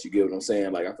success. You get what I'm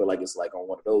saying? Like, I feel like it's like on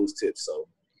one of those tips. So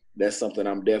that's something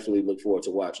I'm definitely look forward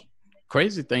to watching.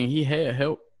 Crazy thing, he had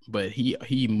help, but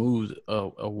he moved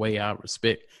a way I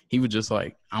respect. He was just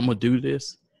like, I'm gonna do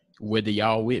this, whether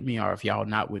y'all with me or if y'all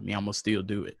not with me, I'm gonna still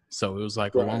do it. So it was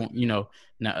like, you know,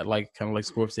 not like kind of like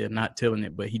Scorp said, not telling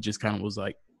it, but he just kind of was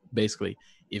like, basically,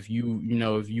 if you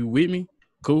with me,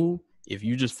 cool. If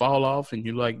you just fall off and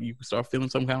you start feeling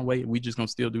some kind of way, we just gonna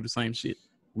still do the same shit.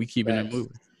 We keeping it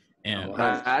moving. And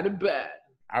I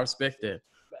respect that.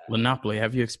 Monopoly,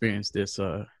 have you experienced this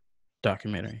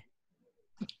documentary?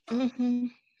 Mm-hmm.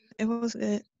 It was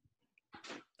good.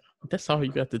 That's all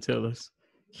you got to tell us.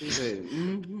 She said,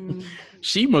 mm-hmm.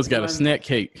 She must got a snack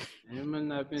cake.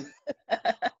 Been...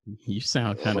 You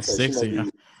sound kind of sexy.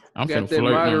 I'm got that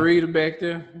margarita back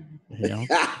there. Yeah.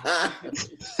 It's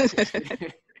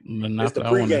the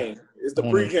pregame. It's the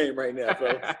pregame right now,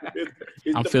 folks.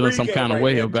 I'm feeling some kind of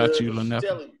way about you, Lynette.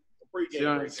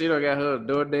 She don't got her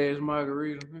DoorDash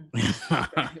margarita.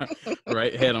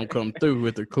 Right, had them come through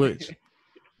with the clutch.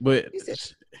 But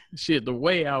shit. The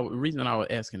reason I was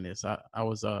asking this, I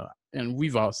was and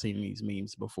we've all seen these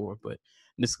memes before, but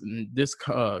this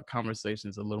conversation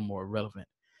is a little more relevant.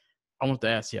 I want to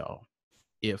ask y'all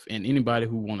if, and anybody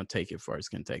who want to take it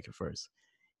first can take it first.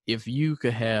 If you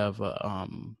could have a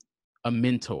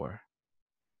mentor,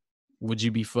 would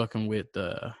you be fucking with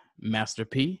Master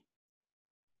P,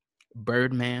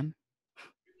 Birdman,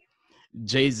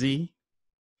 Jay-Z,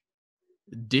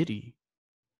 Diddy,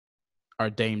 or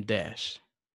Dame Dash?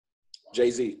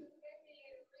 Jay-Z.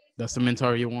 That's the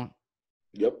mentor you want?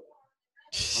 Yep.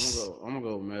 I'm gonna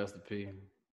go with Master P.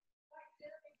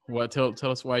 Well, tell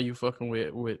us why you fucking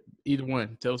with either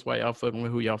one. Tell us why y'all fucking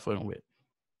with who y'all fucking with.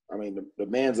 I mean, the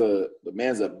man's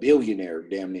a billionaire,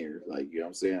 damn near. Like, you know what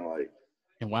I'm saying? Like,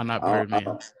 and why not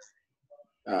Birdman?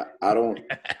 I don't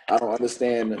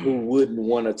understand who wouldn't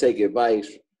want to take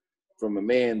advice from a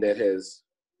man that has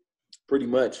pretty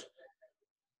much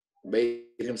made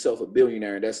himself a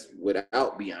billionaire, and that's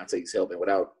without Beyonce's help and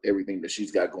without everything that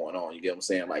she's got going on. You get what I'm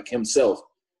saying? Like, himself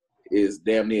is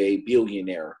damn near a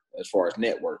billionaire as far as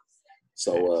net worth.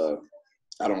 So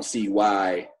I don't see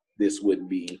why this wouldn't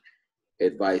be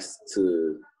advice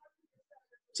to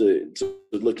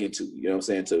look into. You know what I'm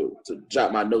saying? To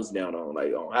jot my notes down on,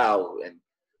 like, on how and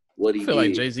what he did. I feel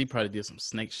like Jay-Z probably did some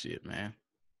snake shit, man.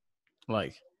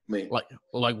 Like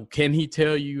can he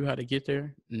tell you how to get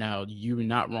there? Now, you're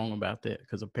not wrong about that,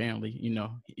 because apparently, you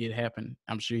know, it happened.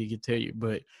 I'm sure he could tell you,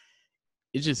 but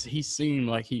it just, he seemed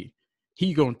like he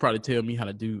gonna probably tell me how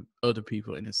to do other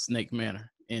people in a snake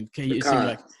manner. And it seemed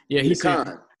like,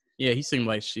 he seemed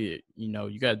like shit. You know,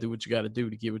 you gotta do what you gotta do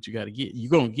to get what you gotta get.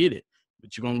 You're gonna get it,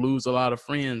 but you're gonna lose a lot of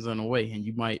friends on the way, and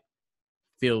you might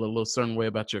feel a little certain way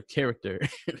about your character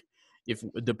if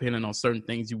depending on certain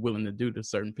things you're willing to do to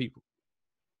certain people.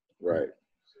 Right.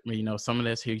 I mean, you know, some of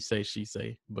that's he say, she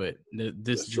say, but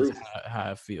this is just how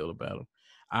I feel about him.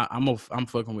 I'm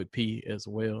fucking with P as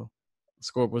well.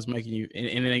 Scorp was making you, and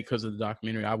it ain't because of the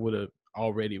documentary. I would have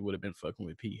been fucking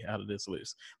with P out of this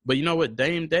list. But you know what?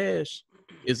 Dame Dash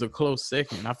is a close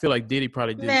second. I feel like Diddy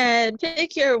probably did. Man,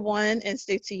 pick your one and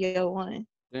stick to your one.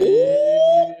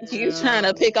 You trying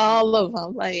to pick all of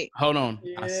them? Like, hold on,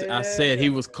 I said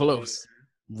he was close.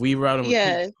 We were out on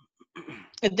yeah.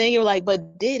 And then you're like,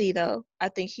 but Diddy though, I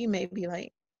think he may be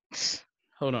like.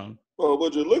 Hold on. Oh,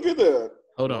 would you look at that?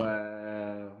 Hold on.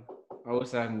 Wow. I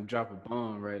wish I can drop a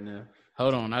bomb right now.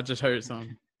 Hold on, I just heard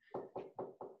something.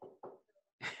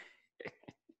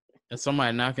 There's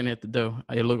somebody knocking at the door.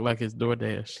 It looked like it's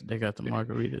DoorDash. They got the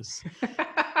margaritas.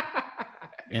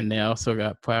 And they also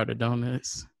got powdered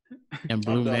donuts and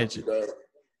Blue Magic.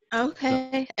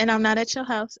 Okay, and I'm not at your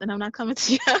house, and I'm not coming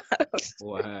to your house.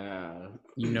 Wow.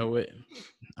 You know what?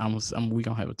 We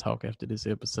gonna have a talk after this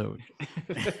episode.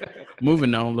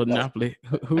 Moving on, Lil Napoli.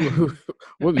 Who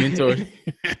what mentor?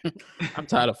 I'm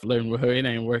tired of flirting with her. It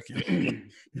ain't working.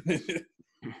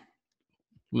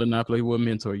 Lil Napoli, what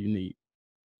mentor you need?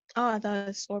 Oh, I thought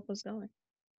Scorp was going.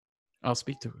 I'll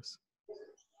speak to us.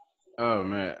 Oh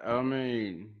man, I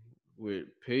mean, with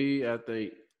P, I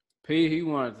think P, he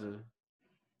wanted to,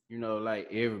 you know, like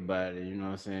everybody, you know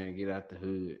what I'm saying, get out the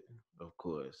hood, of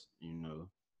course, you know.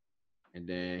 And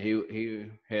then he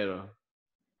had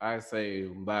I say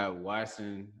by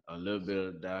watching a little bit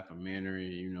of the documentary,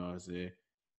 you know what I'm saying,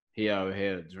 he always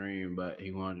had a dream, but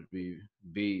he wanted to be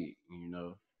big, you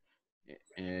know,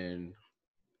 and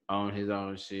on his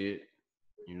own shit,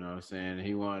 you know what I'm saying.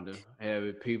 He wanted to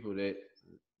have people that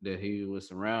he was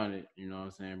surrounded, you know what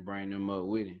I'm saying, bring them up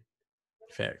with him.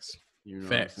 Facts. You know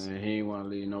Facts. what I'm saying? He didn't want to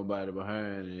leave nobody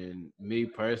behind. And me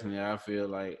personally, I feel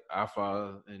like I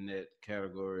fall in that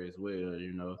category as well,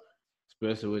 you know,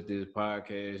 especially with this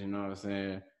podcast, you know what I'm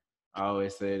saying? I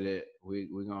always say that we're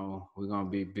gonna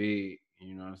be big,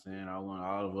 you know what I'm saying? I want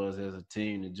all of us as a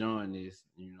team to join this,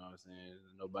 you know what I'm saying?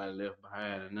 Nobody left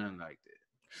behind or nothing like that.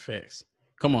 Facts.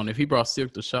 Come on, if he brought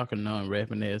Silk the Shocker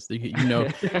non-rapping ass, you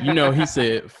know he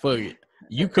said, fuck it.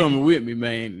 You coming with me,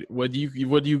 man. Whether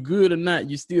you good or not,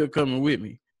 you still coming with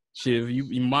me. Shit, if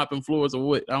you mopping floors or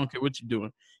what, I don't care what you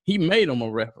doing. He made him a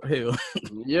rapper. Hell.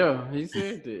 Yeah, he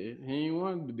said that. He ain't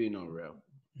wanted to be no rapper.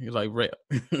 He like rap.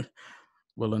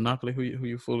 Well, Monopoly, who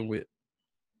you fooling with?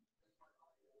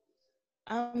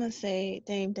 I'm gonna say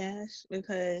Dame Dash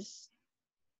because,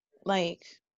 like.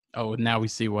 Oh, now we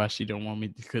see why she don't want me,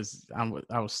 because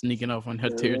I was sneaking off on her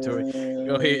territory.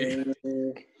 Go ahead.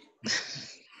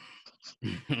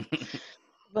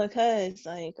 Because,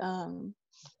 like,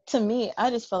 to me, I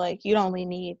just feel like you only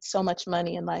need so much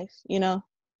money in life, you know?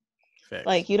 Facts.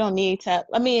 Like, you don't need to,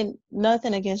 I mean,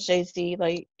 nothing against Jay-Z.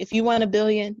 Like, if you want $1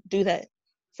 billion, do that.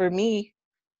 For me,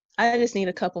 I just need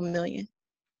a couple million,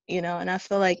 And I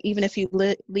feel like even if you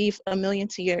leave $1 million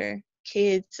to your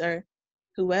kids or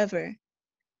whoever,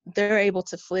 they're able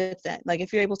to flip that. Like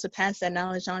if you're able to pass that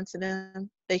knowledge on to them,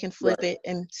 they can flip it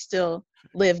and still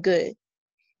live good.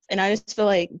 And I just feel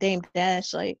like Dame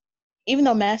Dash, like, even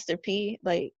though Master P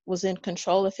like was in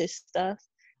control of his stuff,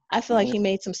 I feel like he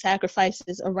made some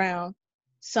sacrifices around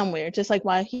somewhere, just like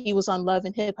why he was on Love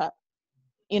and Hip Hop.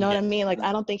 You know what I mean? Like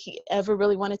I don't think he ever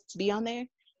really wanted to be on there,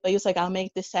 but he was like, I'll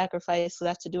make this sacrifice because I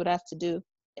have to do what I have to do.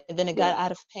 And then it got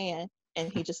out of hand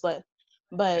and he just left.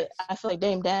 But I feel like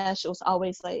Dame Dash was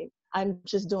always like, I'm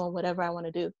just doing whatever I want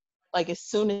to do. Like as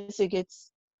soon as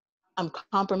I'm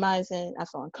compromising, I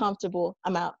feel uncomfortable,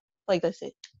 I'm out. Like that's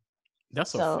it.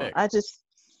 That's so a fact. I just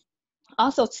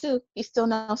also too, he still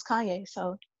knows Kanye,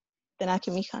 so then I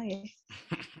can meet Kanye.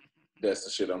 That's the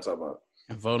shit I'm talking about.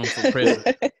 And vote him for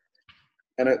president.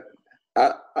 And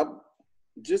I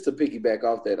just to piggyback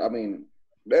off that, I mean,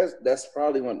 that's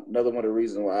probably another one of the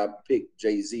reasons why I picked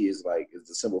Jay-Z is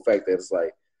the simple fact that it's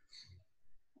like,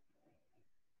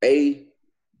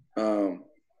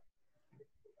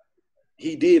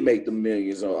 he did make the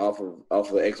millions off of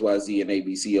XYZ and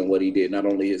ABC on what he did. Not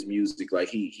only his music, like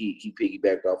he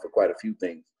piggybacked off of quite a few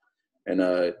things, and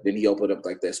then he opened up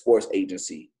like that sports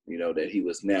agency.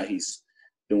 That he's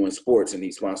doing sports and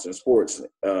he's sponsoring sports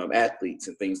athletes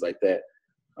and things like that.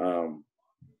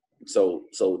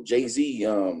 So Jay-Z,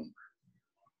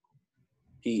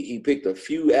 he picked a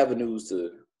few avenues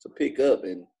to pick up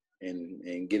and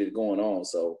get it going on.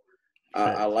 So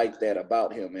I like that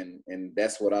about him, and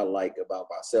that's what I like about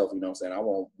myself. You know what I'm saying? I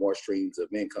want more streams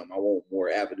of income. I want more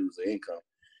avenues of income.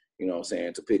 You know what I'm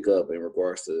saying? To pick up in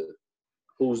regards to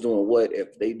who's doing what.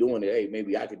 If they doing it, hey,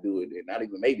 maybe I could do it, and not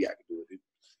even maybe I could do it.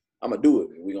 I'm gonna do it,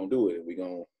 and we're gonna do it. We're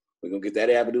gonna get that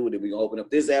avenue, and then we're gonna open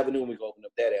up this avenue, and we're gonna open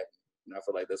up that avenue. And I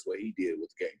feel like that's what he did with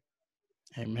the game.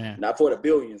 Amen. Not for the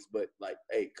billions, but like,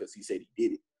 hey, because he said he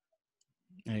did it.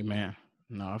 Amen.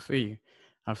 No, I feel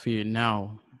you.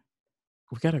 Now,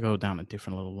 we got to go down a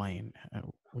different little lane.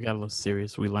 We got a little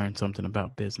serious. We learned something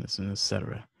about business and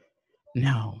etc.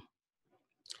 Now,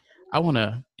 I want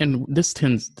to, and this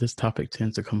topic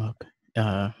tends to come up.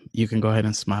 You can go ahead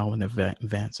and smile in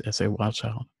advance as a wild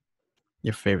child.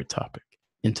 Your favorite topic,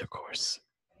 intercourse.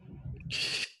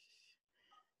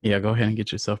 Yeah, go ahead and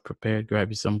get yourself prepared. Grab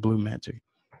you some Blue Magic.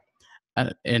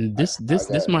 And this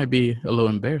might be a little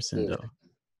embarrassing though.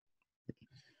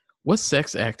 What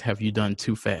sex act have you done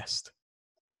too fast?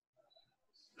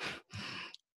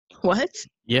 What?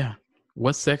 Yeah.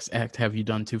 What sex act have you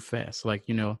done too fast? Like,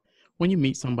 when you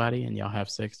meet somebody and y'all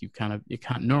have sex,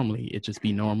 normally it just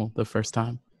be normal the first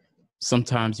time.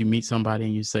 Sometimes you meet somebody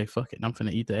and you say, fuck it, I'm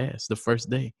finna eat the ass the first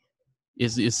day.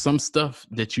 Is some stuff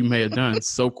that you may have done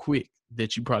so quick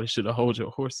that you probably should have hold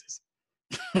your horses.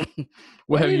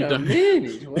 What have you done?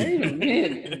 Wait a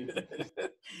minute.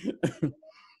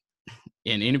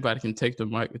 And anybody can take the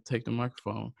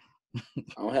microphone. I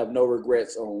don't have no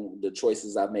regrets on the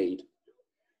choices I made.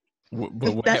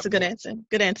 But that's a good answer.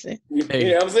 Good answer. Hey.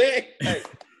 You know what I'm saying? Hey.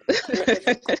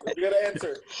 Good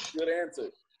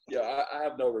answer. Yeah, I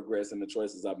have no regrets in the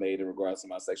choices I made in regards to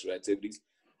my sexual activities.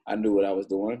 I knew what I was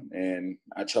doing, and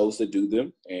I chose to do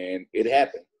them, and it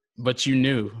happened. But you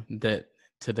knew that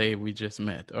today we just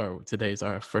met, or today's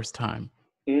our first time.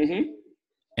 Mm-hmm.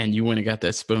 And you went and got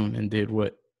that spoon and did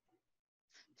what?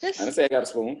 I didn't say I got a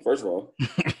spoon, first of all.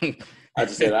 I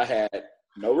just said I had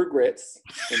no regrets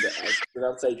in the actions that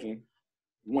I'm taking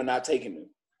when not taking them.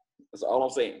 That's all I'm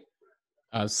saying.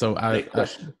 So I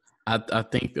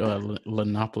think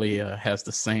Lenopoly has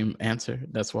the same answer.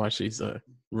 That's why she's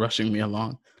rushing me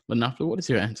along. Lenopoly, what is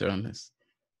your answer on this?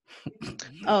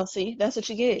 Oh, see, that's what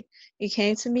you get. You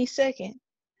came to me second,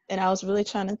 and I was really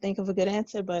trying to think of a good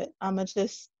answer, but I'm going to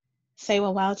just say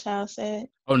what Wild Child said.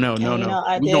 Oh, no.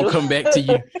 We're going to come back to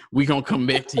you. We're going to come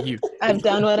back to you. I've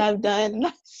done what I've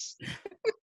done.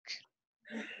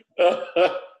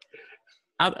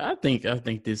 I think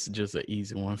this is just an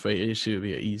easy one for you. It should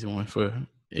be an easy one for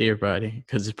everybody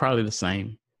because it's probably the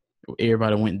same.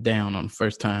 Everybody went down on the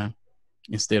first time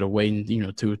instead of waiting,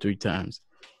 2 or 3 times.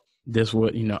 That's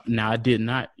what, now I did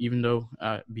not, even though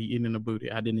I be eating the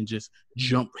booty, I didn't just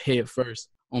jump head first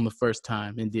on the first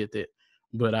time and did that.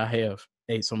 But I have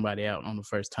ate somebody out on the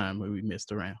first time when we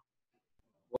messed around.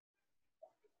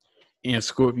 And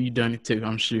Scorpio, you done it too,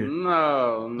 I'm sure.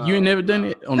 No. You ain't never done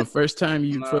it on the first time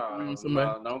you fucked around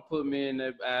somebody? No, don't put me in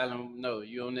that island. No,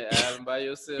 you on that island by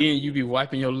yourself. And you be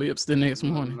wiping your lips the next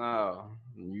morning? No,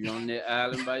 you on that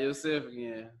island by yourself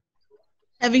again.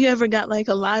 Have you ever got like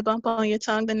a lie bump on your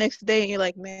tongue the next day and you're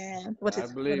like, man, what I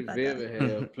have believe I done? Vibez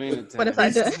had plenty of time. What have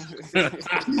I done? She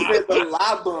said the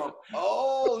lie bump.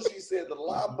 Oh, she said the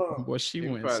lie bump. Boy, she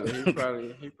went.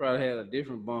 He probably had a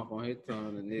different bump on his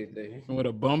tongue the next day. With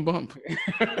a bum bump.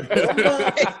 Bum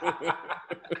bump.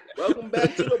 Welcome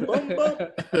back to the bum bump.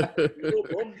 Little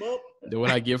bum bump. That's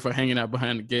what I get for hanging out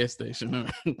behind the gas station.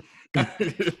 Huh?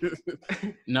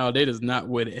 No, that is not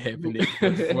what it happened.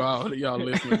 For all of y'all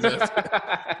listeners,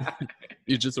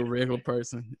 you're just a regular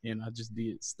person, and I just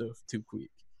did stuff too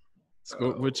quick.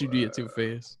 So what you did too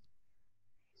fast?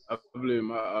 I believe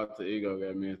my alter ego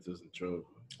got me into some trouble.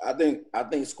 I think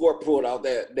Scorp pulled out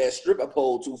that stripper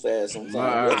pole too fast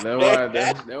sometimes.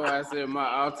 That's why I said my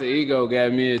alter ego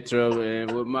got me in trouble, and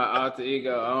with my alter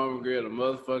ego, I don't regret a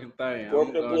motherfucking thing.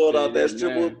 Scorp pulled out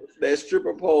that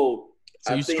stripper pole.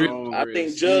 So I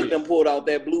think Jug done pulled out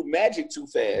that blue magic too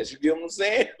fast. You get what I'm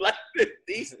saying? Like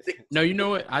these things. No, you know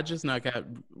what? I just not got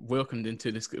welcomed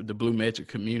into the blue magic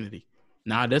community.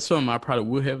 Nah, that's something I probably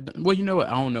would have done. Well, you know what?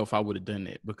 I don't know if I would have done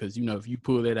that because, you know, if you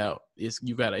pull that out,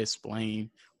 you got to explain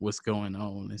what's going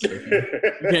on and stuff.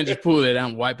 You can't just pull it out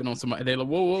and wipe it on somebody. They're like,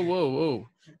 whoa.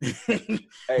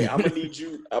 Hey, I'm gonna need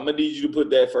you to put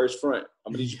that first front.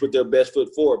 I'm gonna need you to put their best foot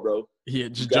forward, bro. Yeah,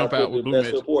 just jump out with blue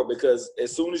magic. Foot forward because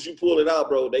as soon as you pull it out,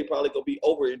 bro, they probably gonna be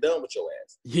over and done with your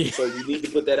ass. Yeah. So you need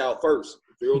to put that out first.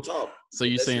 Real talk. So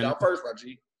you saying out first, my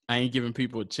G? I ain't giving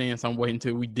people a chance. I'm waiting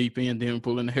until we deep in, then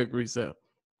pulling the hair grease out.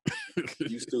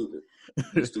 You stupid.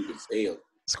 You stupid as hell.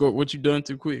 Squirt, what you done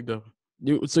too quick though?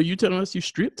 So you telling us you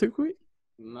stripped too quick?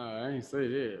 No, I ain't say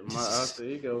that. My alter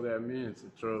ego got me into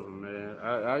trouble, man.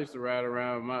 I used to ride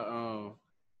around with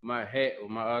my hat with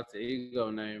my alter ego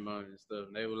name on it and stuff.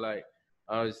 And they were like,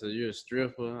 "Oh, so you're a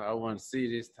stripper? I want to see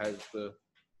this type of stuff."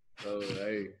 So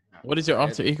hey, what is your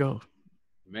alter ego?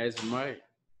 Magic Mike.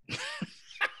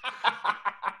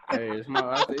 Hey, it's my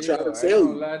alter ego. Trying to tell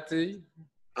you. Lie to you.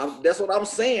 That's what I'm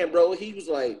saying, bro. He was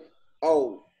like,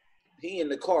 "Oh, he in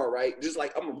the car, right? Just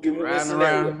like I'm gonna give him this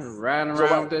scenario. Riding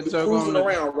around with that truck cruising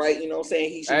around, right? You know what I'm saying?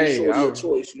 He should be showing you a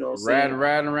choice. You know what I'm saying?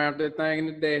 Riding around with that thing in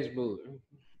the dashboard,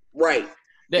 right?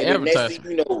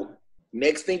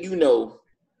 Next thing you know,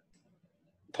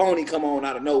 Pony come on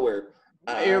out of nowhere.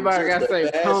 Everybody got to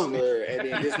say Pony, and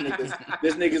then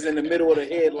this nigga's in the middle of the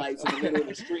headlights in the middle of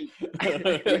the street, giving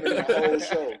the whole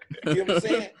show. You know what I'm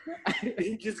saying?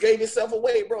 He just gave himself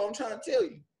away, bro. I'm trying to tell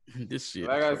you. This shit.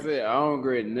 Like I said, I don't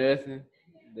regret nothing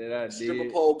that I did.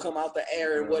 Stripper pole come out the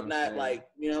air and whatnot, like,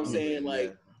 you know what I'm saying?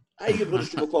 Like, how you put a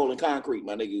stripper pole in concrete,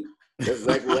 my nigga? That's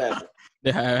exactly what happened.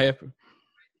 That's how it happened.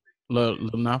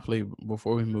 Little Napoli,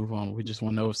 before we move on, we just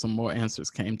want to know if some more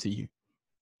answers came to you.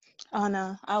 Oh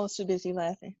no, I was too busy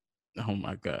laughing. Oh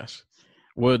my gosh.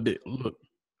 Well, look,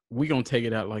 we're gonna take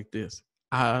it out like this.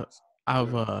 I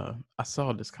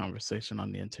saw this conversation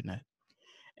on the internet,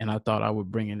 and I thought I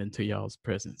would bring it into y'all's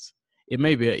presence. It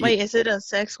may be is it a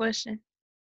sex question?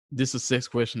 This is a sex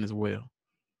question as well.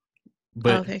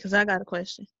 But okay, because I got a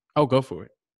question. Oh, go for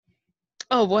it.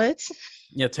 Oh, what?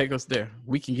 Yeah, take us there.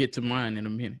 We can get to mine in a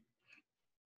minute.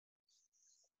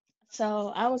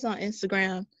 So I was on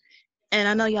Instagram, and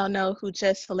I know y'all know who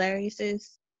Jess Hilarious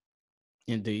is.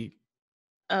 Indeed.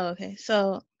 Oh, okay.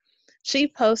 So she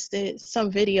posted some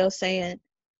video saying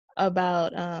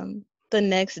about the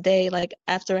next day, like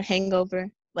after a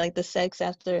hangover, like the sex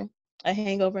after a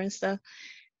hangover and stuff.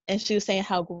 And she was saying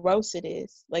how gross it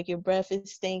is. Like your breath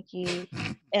is stinky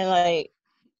and like,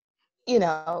 you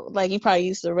know, like you probably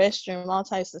use the restroom, all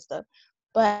types of stuff.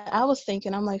 But I was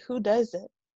thinking, I'm like, who does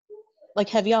it? Like,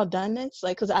 have y'all done this?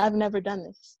 Like, because I've never done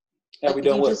this. Have we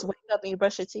done what? You just wake up and you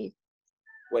brush your teeth.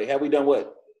 Wait, have we done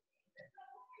what?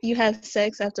 You have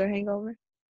sex after a hangover?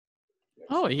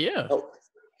 Oh, yeah. Oh.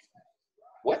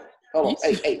 What? Hold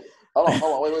on. Hey. Hold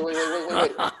on. Wait.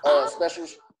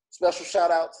 Special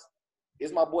shout outs.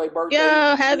 It's my boy birthday.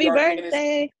 Yo, happy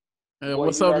birthday.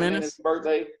 What's up, Menace?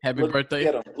 Birthday. Happy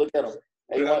birthday. Look at him.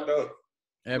 Hey,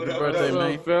 happy birthday,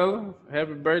 man. Fella.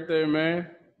 Happy birthday, man.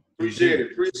 Appreciate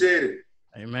it.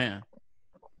 Amen.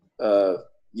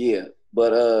 Yeah.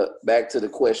 But back to the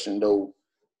question though.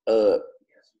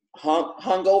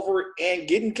 Hungover and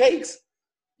getting cakes.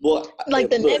 Boy,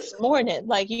 like the next morning,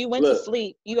 like you went to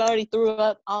sleep, you already threw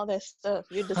up all that stuff.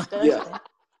 You're disgusting. Yeah.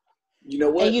 You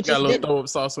know what? And you got a little throw up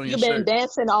sauce on your shirt. You've been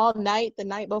dancing all night the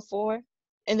night before,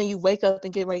 and then you wake up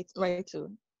and get right to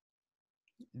it.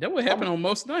 That would happen on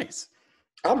most nights.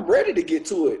 I'm ready to get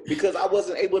to it because I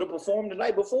wasn't able to perform the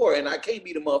night before, and I can't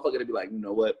be the motherfucker to be like, you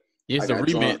know what? It's a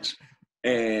rematch.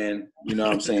 And you know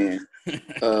what I'm saying?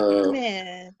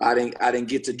 Man. I didn't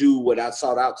get to do what I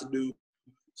sought out to do.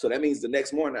 So that means the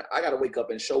next morning I gotta wake up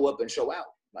and show out.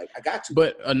 Like, I got to.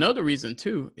 But another reason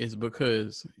too is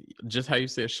because just how you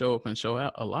said show up and show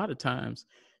out. A lot of times,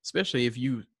 especially if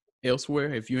you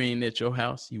elsewhere, if you ain't at your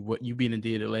house, you been and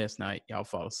did it last night. Y'all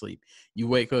fall asleep. You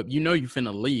wake up. You know you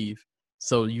finna leave,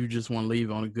 so you just want to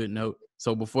leave on a good note.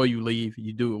 So before you leave,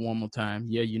 you do it one more time.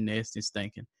 Yeah, you nasty,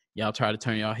 stinking. Y'all try to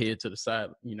turn your head to the side.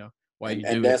 You know while you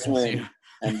do that's it. when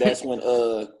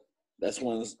that's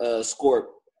when Scorp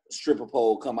stripper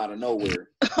pole come out of nowhere.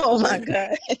 Oh my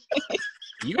God.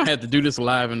 You're gonna have to do this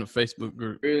live in the Facebook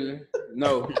group. Really?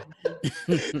 No.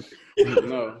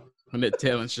 No. On that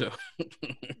talent show.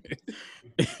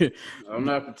 I'm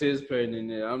not participating in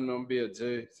that. I'm gonna be a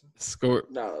judge.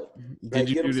 Scorp. No. Did Like,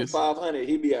 you get do him some this? 500,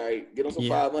 he'd be all right. Get him some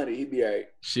 500, he'd be all right.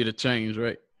 Shit have changed,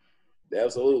 right?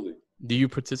 Absolutely. Do you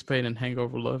participate in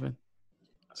hangover loving?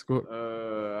 Scorp.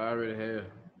 I already have.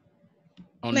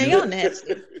 Man, y'all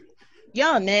nasty.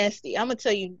 Y'all nasty. I'm gonna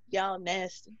tell you, y'all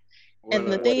nasty.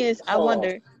 And the thing is, I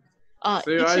wonder.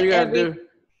 See, all you gotta do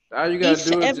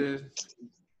is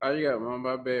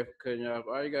my bad for cutting you off.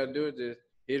 All you gotta do is just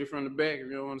hit it from the back if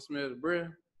you don't want to smell the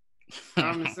breath.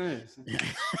 Common sense.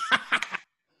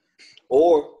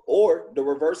 Or the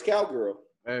reverse cowgirl.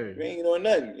 Hey. You ain't doing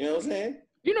nothing. You know what I'm saying?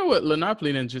 You know what?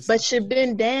 Lenopoly didn't just. But you've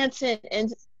been dancing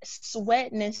and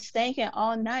sweating and stinking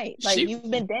all night. Like,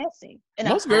 you've been dancing.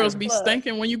 Most girls be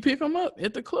stinking when you pick them up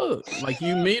at the club. Like,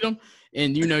 you meet them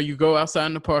and, you go outside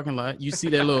in the parking lot. You see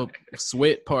that little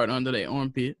sweat part under their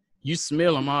armpit. You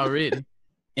smell them already.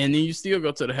 And then you still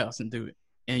go to the house and do it.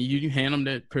 And you hand them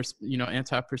that,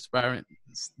 antiperspirant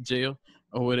gel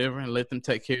or whatever and let them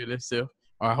take care of themselves.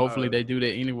 Or hopefully they do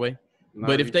that anyway.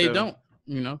 But if they don't,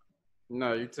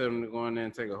 No, you tell them to go in there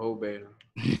and take a whole bath.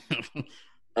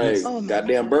 Hey,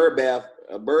 goddamn bird bath.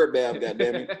 A bird bath,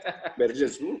 goddamn it. Better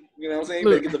just, you know what I'm saying?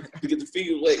 Better get the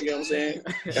feet wet, you know what I'm saying?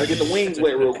 Gotta get the wings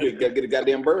wet real quick. Gotta get a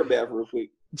goddamn bird bath real quick.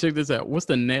 Check this out. What's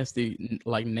the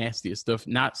nastiest stuff?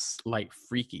 Not like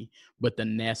freaky, but the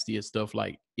nastiest stuff,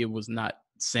 like it was not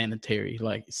sanitary,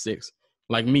 like sex.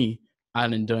 Like me, I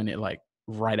done it like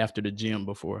right after the gym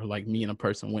before. Like me and a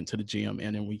person went to the gym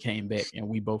and then we came back and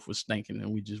we both was stinking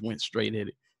and we just went straight at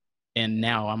it. And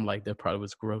now I'm like, that probably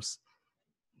was gross.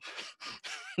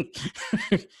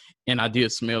 And I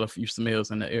did smell a few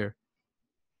smells in the air.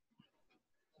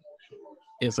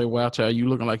 It's like, wow, child, you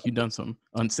looking like you done some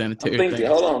unsanitary things.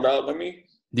 Hold on, dog.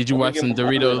 Did you wipe some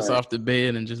Doritos off the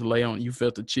bed and just lay on? You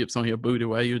felt the chips on your booty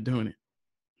while you were doing it.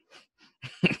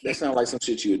 That sounds like some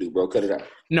shit you would do, bro. Cut it out.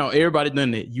 No, everybody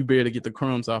done that. You barely get the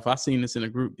crumbs off. I seen this in a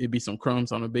group. It'd be some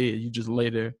crumbs on the bed. You just lay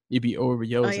there. It'd be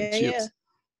Oreos and chips.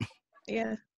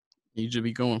 Yeah. You just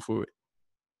be going for it.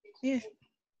 Yeah.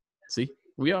 See,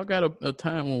 we all got a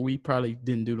time when we probably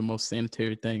didn't do the most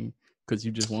sanitary thing because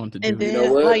you just wanted to do and then, it. You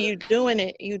know what? While you're doing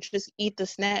it, you just eat the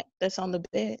snack that's on the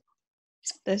bed.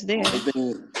 That's there.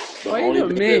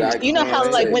 You know how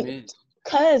like when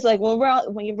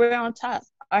we're on top,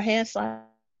 our hands slide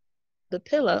the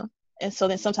pillow, and so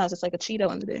then sometimes it's like a Cheeto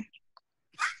under there,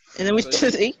 and then we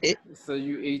just eat it. So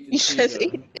you eat the You Cheeto. just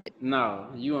eat it.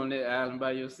 No, you on that island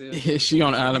by yourself? Yeah, she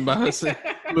on the island by herself.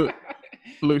 Look,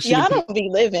 Y'all don't be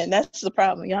living. That's the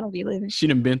problem. Y'all don't be living. She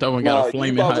done bent over and got a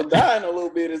flaming hot. You about to die in a little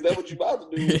bit. Is that what you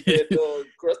about to do? With that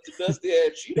crusty, dusty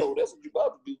ass Cheeto. That's what you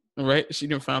about to do. Right? She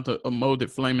done found a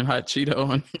molded flaming hot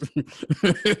Cheeto.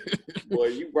 Boy,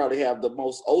 you probably have the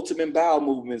most ultimate bowel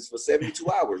movements for 72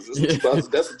 hours.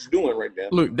 That's what you're doing right now.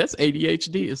 Look, that's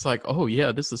ADHD. It's like, oh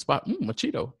yeah, this is a spot. A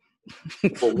Cheeto.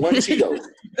 For one Cheeto.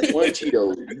 One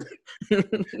Cheeto.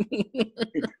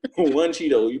 One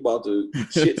Cheeto, you about to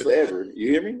shit forever.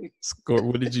 You hear me? Score,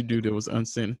 what did you do that was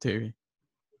unsanitary?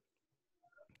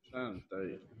 Oh,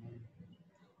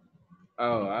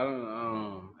 I don't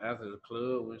know. After the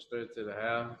club, went straight to the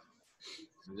house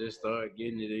and just started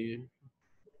getting it in.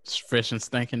 It's fresh and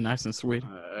stinking, nice and sweet.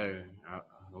 Hey,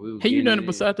 you done it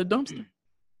beside the dumpster?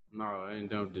 No, I ain't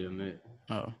done doing that.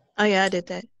 Oh yeah, I did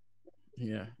that.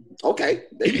 Yeah. Okay,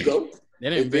 there you go.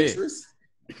 That ain't bad.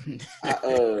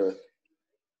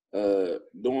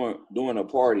 During a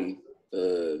party,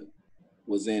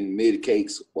 was in mid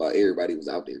cakes while everybody was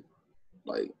out there,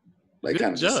 like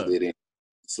kind of just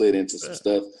slid into some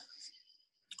stuff.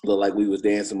 Looked like we was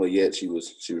dancing, but yet she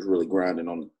was really grinding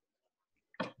on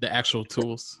the actual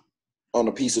tools on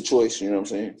a piece of choice. You know what I'm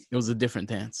saying? It was a different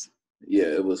dance. Yeah,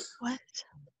 it was. What?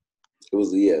 It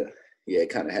was it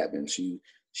kind of happened. She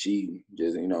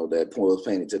just that point was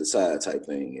painted to the side type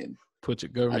thing, and put your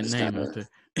government name out there.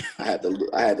 I had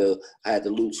to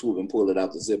loop swoop and pull it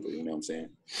out the zipper. You know what I'm saying?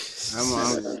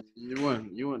 You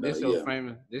want this your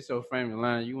famous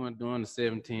line. You want doing the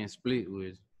 17 split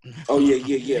with. Oh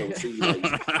yeah. See, like,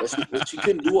 but she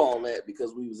couldn't do all that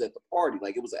because we was at the party.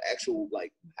 Like, it was an actual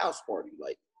like house party.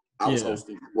 Like, I was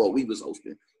hosting. Well, we was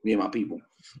hosting. Me and my people.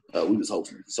 We was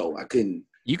hosting. So I couldn't.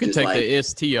 You can just, take like, the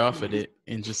ST off of it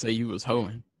and just say you was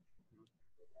hoeing.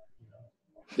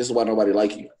 This is why nobody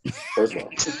like you. First of all.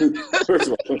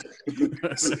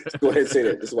 Go ahead and say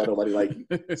that. This is why nobody like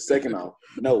you. Second off,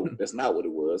 no, that's not what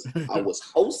it was. I was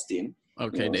hosting.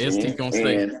 Okay, you know the ST gonna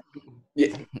stay. And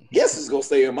yes, it's gonna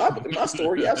stay in my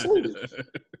story, absolutely.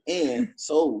 And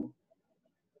so,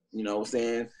 you know what I'm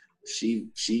saying?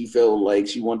 She felt like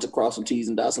she wanted to cross some T's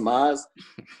and dot some I's,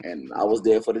 and I was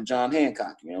there for the John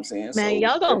Hancock, you know what I'm saying? Man, so,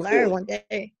 y'all gonna learn one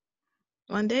day.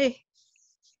 One day.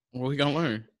 What we gonna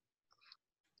learn?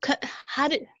 How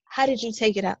did you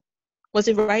take it out? Was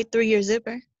it right through your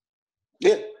zipper?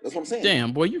 Yeah, that's what I'm saying.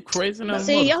 Damn, boy, you crazy now.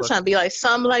 See, y'all trying to be like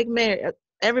some like Mary.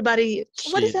 Everybody,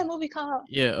 Shit. What is that movie called?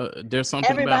 Yeah, there's something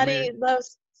Everybody about Mary.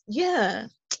 loves. Yeah,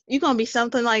 you gonna be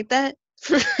something like that?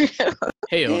 For real.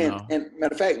 Hell no. And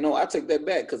matter of fact, no, I take that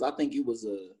back because I think it was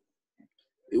Don't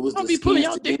the be pulling skins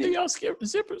y'all to dick get through in. y'all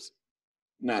zippers.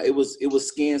 Nah, it was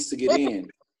skins to get in,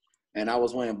 and I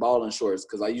was wearing balling shorts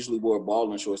because I usually wore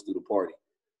balling shorts through the party.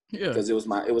 Yeah, because it was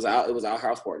our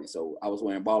house party, so I was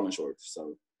wearing balling shorts.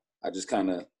 So I just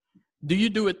kind of. Do you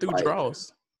do it through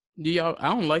draws? Do y'all? I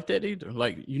don't like that either.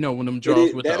 Like, you know, when them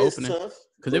draws with the opening,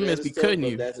 because it must be cutting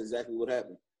you. That's exactly what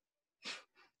happened.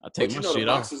 I take my shit the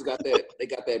off. boxers got that. They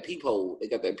got that peephole. They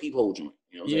got that peephole joint.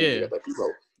 You know what I'm saying? They got that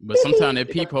peephole. But sometimes that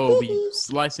peephole be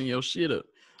slicing your shit up.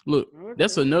 Look,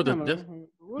 that's another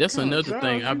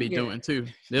thing I be doing too.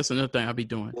 That's another thing I be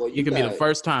doing. Well, it can be the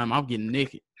first time I'm getting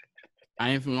naked. I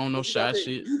ain't even on no shy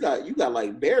shit. You got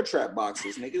like bear trap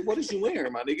boxes, nigga. What is you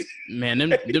wearing, my nigga? Man,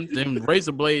 them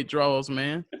razor blade draws,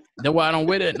 man. That's why I don't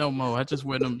wear that no more. I just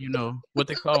wear them, you know, what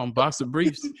they call them, boxer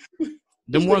briefs.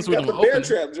 Them ones with them the bear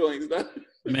trap joints, dog.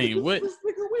 Man, what? This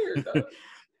nigga weird, dog.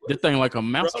 That thing like a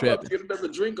mouse trap. I'm about to get another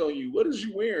drink on you. What is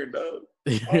you wearing, dog?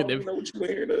 I don't even know what you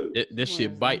wearing, dog. That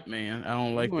shit bite, man. I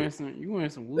don't like that. You wearing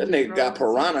some that nigga got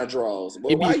piranha draws.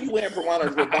 Well, why you wearing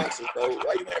piranha with boxes, bro?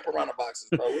 Why you wearing piranha boxes,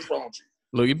 bro? What's wrong with you?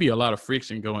 Look, it'd be a lot of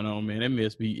friction going on, man. That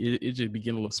must be it just be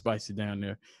getting a little spicy down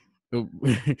there. But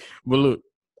look,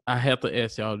 I have to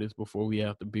ask y'all this before we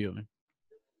out the building.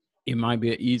 It might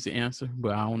be an easy answer,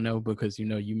 but I don't know because, you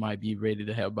know, you might be ready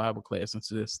to have Bible class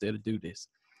instead of do this.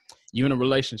 You in a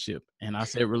relationship, and I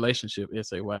said relationship,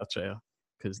 it's a wild child,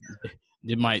 because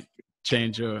it might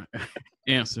change your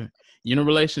answer. You in a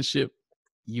relationship,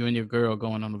 you and your girl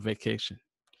going on a vacation.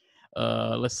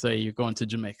 Let's say you're going to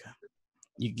Jamaica.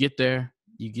 You get there,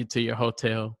 you get to your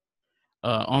hotel.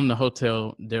 On the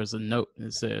hotel, there's a note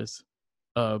that says,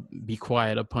 be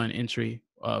quiet upon entry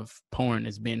of porn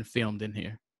is being filmed in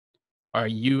here. Are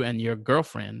you and your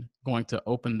girlfriend going to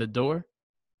open the door?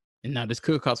 And now this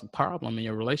could cause a problem in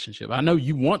your relationship. I know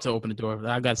you want to open the door,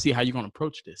 but I got to see how you're going to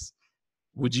approach this.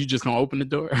 Would you just going to open the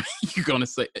door? You're going to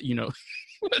say, you know.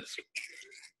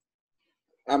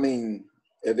 I mean,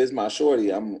 if it's my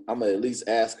shorty, I'm going to at least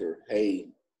ask her, hey,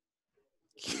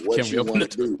 what you want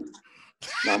to do?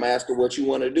 Now, I'm asking what you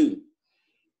want to do.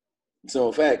 So,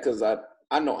 in fact, because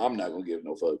I know I'm not going to give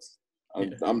no fucks.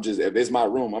 I'm just, if it's my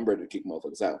room, I'm ready to kick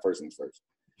motherfuckers out first things first.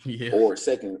 Yeah. Or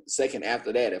second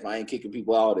after that, if I ain't kicking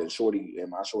people out and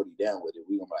my shorty down with it,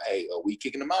 we gonna be like, hey, are we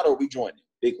kicking them out or are we joining?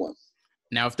 Big one.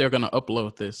 Now, if they're gonna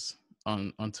upload this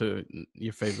onto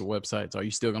your favorite websites, are you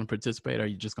still gonna participate or are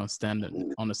you just gonna stand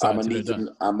on the side?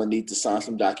 I'm gonna need to sign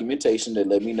some documentation that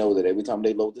let me know that every time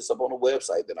they load this up on a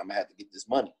website, that I'm gonna have to get this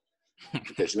money.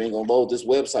 Because you ain't gonna load this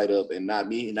website up and not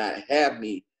have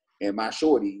me and my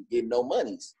shorty get no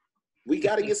monies. We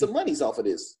gotta get some monies off of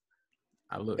this.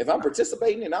 If I'm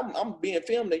participating and I'm being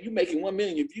filmed and you making 1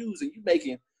 million views and you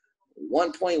making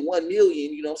 1.1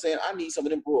 million, you know what I'm saying? I need some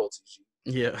of them royalties.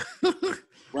 Yeah.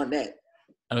 Run that.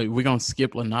 We're going to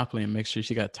skip Monopoly and make sure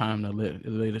she got time to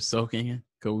let it soak in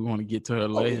because we want to get to her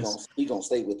latest. He gonna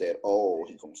stay with that. Oh,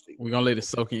 he gonna stay. We're going to let it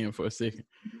soak in for a second.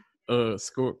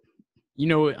 Scorp. You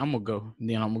know what? I'm going to go.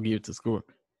 Then I'm going to give it to Scorp.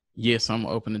 Yes, I'm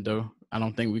going to open the door. I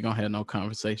don't think we're going to have no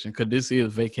conversation because this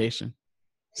is vacation.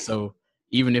 So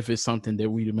even if it's something that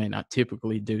we may not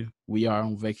typically do, we are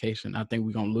on vacation. I think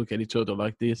we're going to look at each other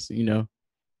like this, you know,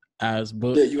 eyes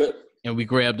booked. Yeah, and we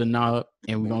grab the knob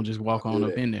and we're going to just walk on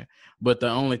up in there. But the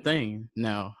only thing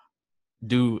now,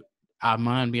 do I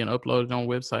mind being uploaded on a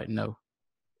website? No.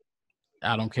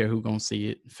 I don't care who's going to see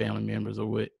it, family members or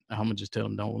what. I'm going to just tell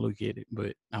them don't look at it,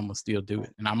 but I'm going to still do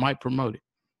it. And I might promote it.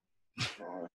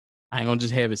 I ain't going to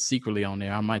just have it secretly on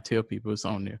there. I might tell people it's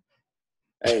on there.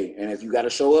 Hey, and if you got to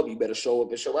show up, you better show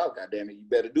up and show out. God damn it, you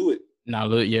better do it. Now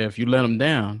look, yeah, if you let them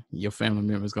down, your family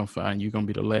members gonna find you gonna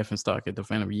be the laughing stock at the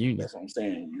family reunion. That's what I'm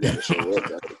saying. You gotta show up. You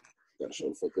gotta show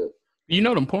the fuck up. You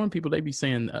know them porn people, they be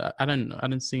saying, I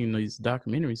didn't see these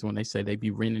documentaries when they say they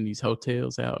be renting these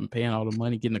hotels out and paying all the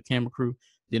money, getting a camera crew.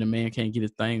 Then a man can't get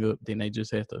his thing up. Then they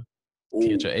just have to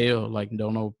catch a L. Like,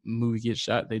 don't know movie get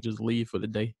shot. They just leave for the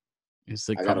day. I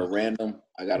got a random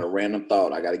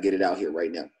thought. I got to get it out here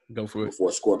right now. Go for it.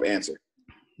 Before Scorp answer.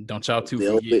 Don't y'all too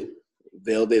forget.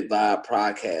 Velvet Vibe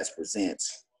Podcast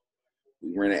presents.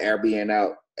 We rent an Airbnb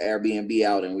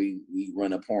out, and we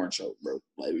run a porn show, bro.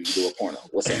 Like, we do a porno.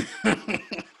 What's up?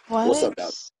 What's up,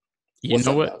 Doc? You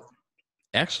know what?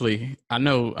 Actually, I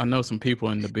know some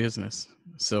people in the business,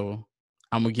 so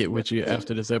I'm gonna get with you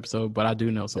after this episode. But I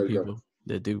do know some people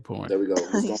that do porn. There we go.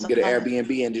 We're gonna get an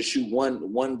Airbnb and just shoot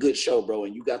one good show, bro.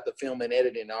 And you got the film and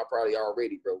editing probably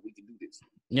already, bro. We can do this.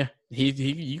 Yeah,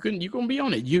 you gonna be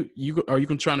on it. You are you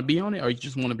gonna try to be on it, or you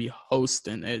just want to be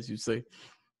hosting, as you say?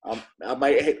 I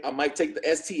might take the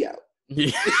ST out.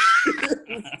 Yeah.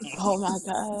 Oh my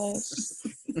gosh.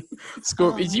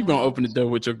 Scorp, is you gonna open the door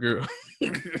with your girl?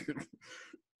 Open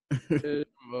the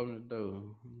door.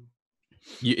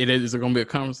 Is it gonna be a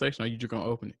conversation, or you just gonna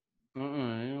open it?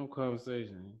 Ain't no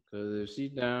conversation. Cause if she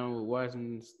down with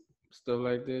watching stuff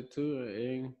like that too, it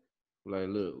ain't like,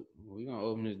 look, we gonna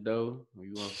open this door.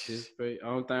 You want to participate?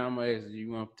 Only thing I'm gonna ask is,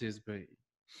 you want to participate?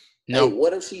 No. Hey,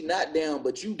 what if she not down,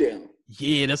 but you down?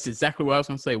 Yeah, that's exactly what I was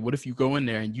gonna say. What if you go in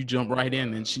there and you jump right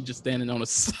in, and she just standing on the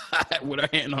side with her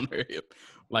hand on her hip,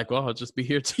 like, well, I'll just be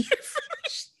here till you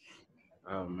finish.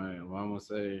 Oh man, what I'm gonna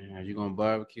say? Are you gonna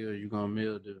barbecue or you gonna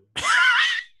meal do?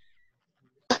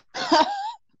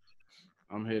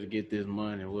 I'm here to get this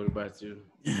money. What about you?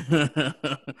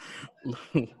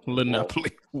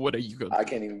 Lenopoli, what are you gonna do? I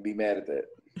can't even be mad at that.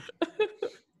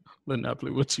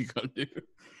 Lenopoli, what you gonna do?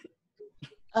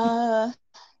 I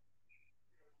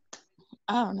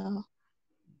don't know.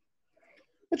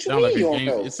 What you mean you don't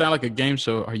know? It sounds like a game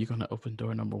show. Are you gonna open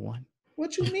door number 1?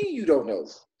 What you mean you don't know?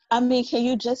 I mean, can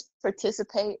you just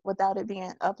participate without it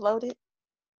being uploaded?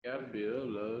 Gotta be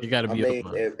uploaded. You gotta be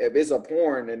uploaded. If it's a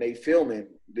porn and they filming,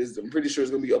 I'm pretty sure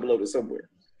it's gonna be uploaded somewhere.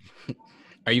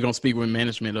 Are you gonna speak with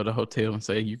management of the hotel and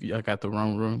say I got the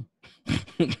wrong room?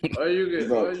 or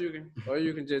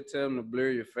you can just tell them to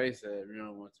blur your face out. You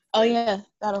don't want to. Oh yeah,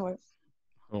 that'll work.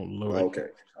 Oh Lord. Okay.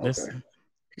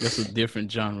 That's a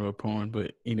different genre of porn,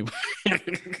 but anyway.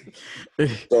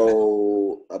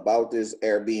 So about this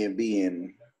Airbnb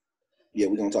and yeah,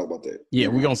 we're gonna talk about that. Yeah,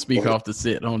 we're gonna speak off the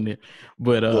set on it,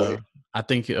 but I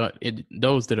think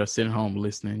those that are sitting home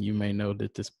listening, you may know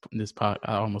that this pod,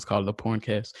 I almost call it a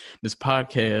porncast. This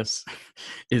podcast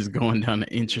is going down an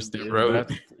interesting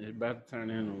road. It's about to turn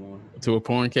into one. To a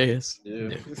porncast.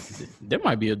 Yeah, that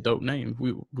might be a dope name.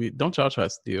 We don't y'all try to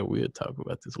steal. We'll talk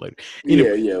about this later.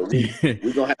 Anyway. Yeah.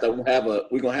 We're gonna have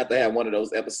to have one of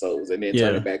those episodes and then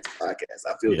turn it back to podcast.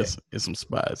 I feel that. There's some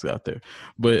spies out there.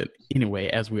 But anyway,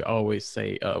 as we always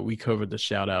say, we covered the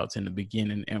shout outs in the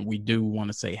beginning, and we do want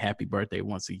to say happy birthday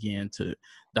once again to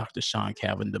Dr. Sean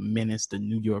Calvin, the menace, the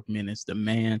New York menace, the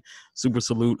man. Super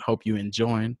salute. Hope you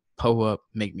enjoying. Pull up,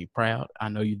 make me proud. I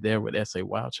know you there with S.A.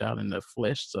 Wildchild in the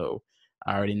flesh, so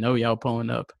I already know y'all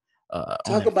pulling up.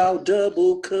 Talk about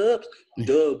double cups.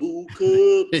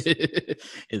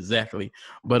 Exactly.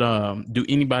 But do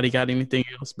anybody got anything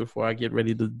else before I get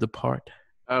ready to depart?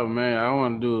 Oh man, I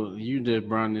want to do. You just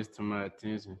brought this to my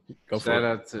attention. Shout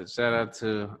out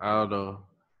to all the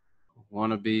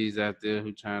wannabes out there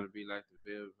who trying to be like the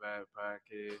Vibez Vibe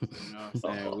Podcast. You know what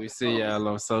I'm saying? We see y'all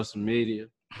on social media.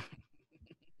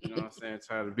 You know what I'm saying?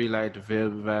 Try to be like the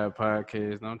Vibez Vibe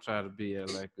Podcast. Don't try to be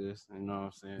like us. You know what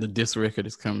I'm saying? The diss record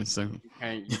is coming soon.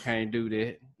 You can't do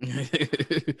that.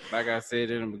 Like I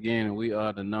said in the beginning, we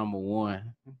are the number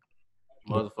one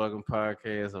motherfucking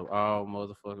podcast of all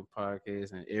motherfucking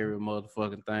podcasts and every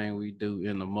motherfucking thing we do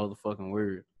in the motherfucking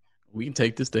world. We can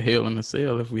take this to hell in a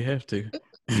cell if we have to.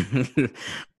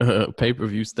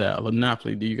 Pay-per-view style.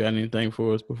 Monopoly, do you got anything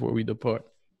for us before we depart?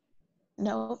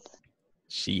 Nope.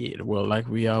 Shit. Well, like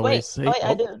we always say.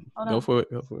 I do. Go for it.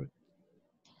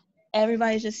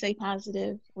 Everybody just stay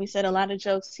positive. We said a lot of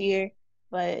jokes here,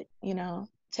 but,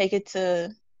 take it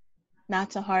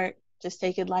not to heart. Just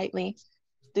take it lightly.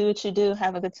 Do what you do.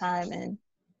 Have a good time. And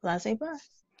blase bye.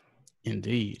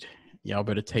 Indeed. Y'all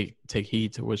better take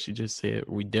heed to what she just said.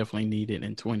 We definitely need it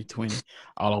in 2020.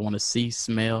 All I want to see,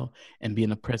 smell, and be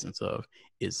in the presence of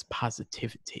is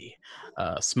positivity.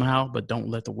 Smile, but don't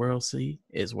let the world see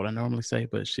is what I normally say.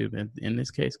 But shoot, in this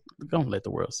case, don't let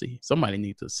the world see. Somebody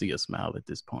needs to see a smile at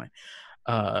this point.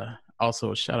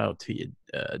 Also, a shout out to your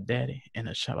daddy and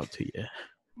a shout out to your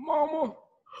mama.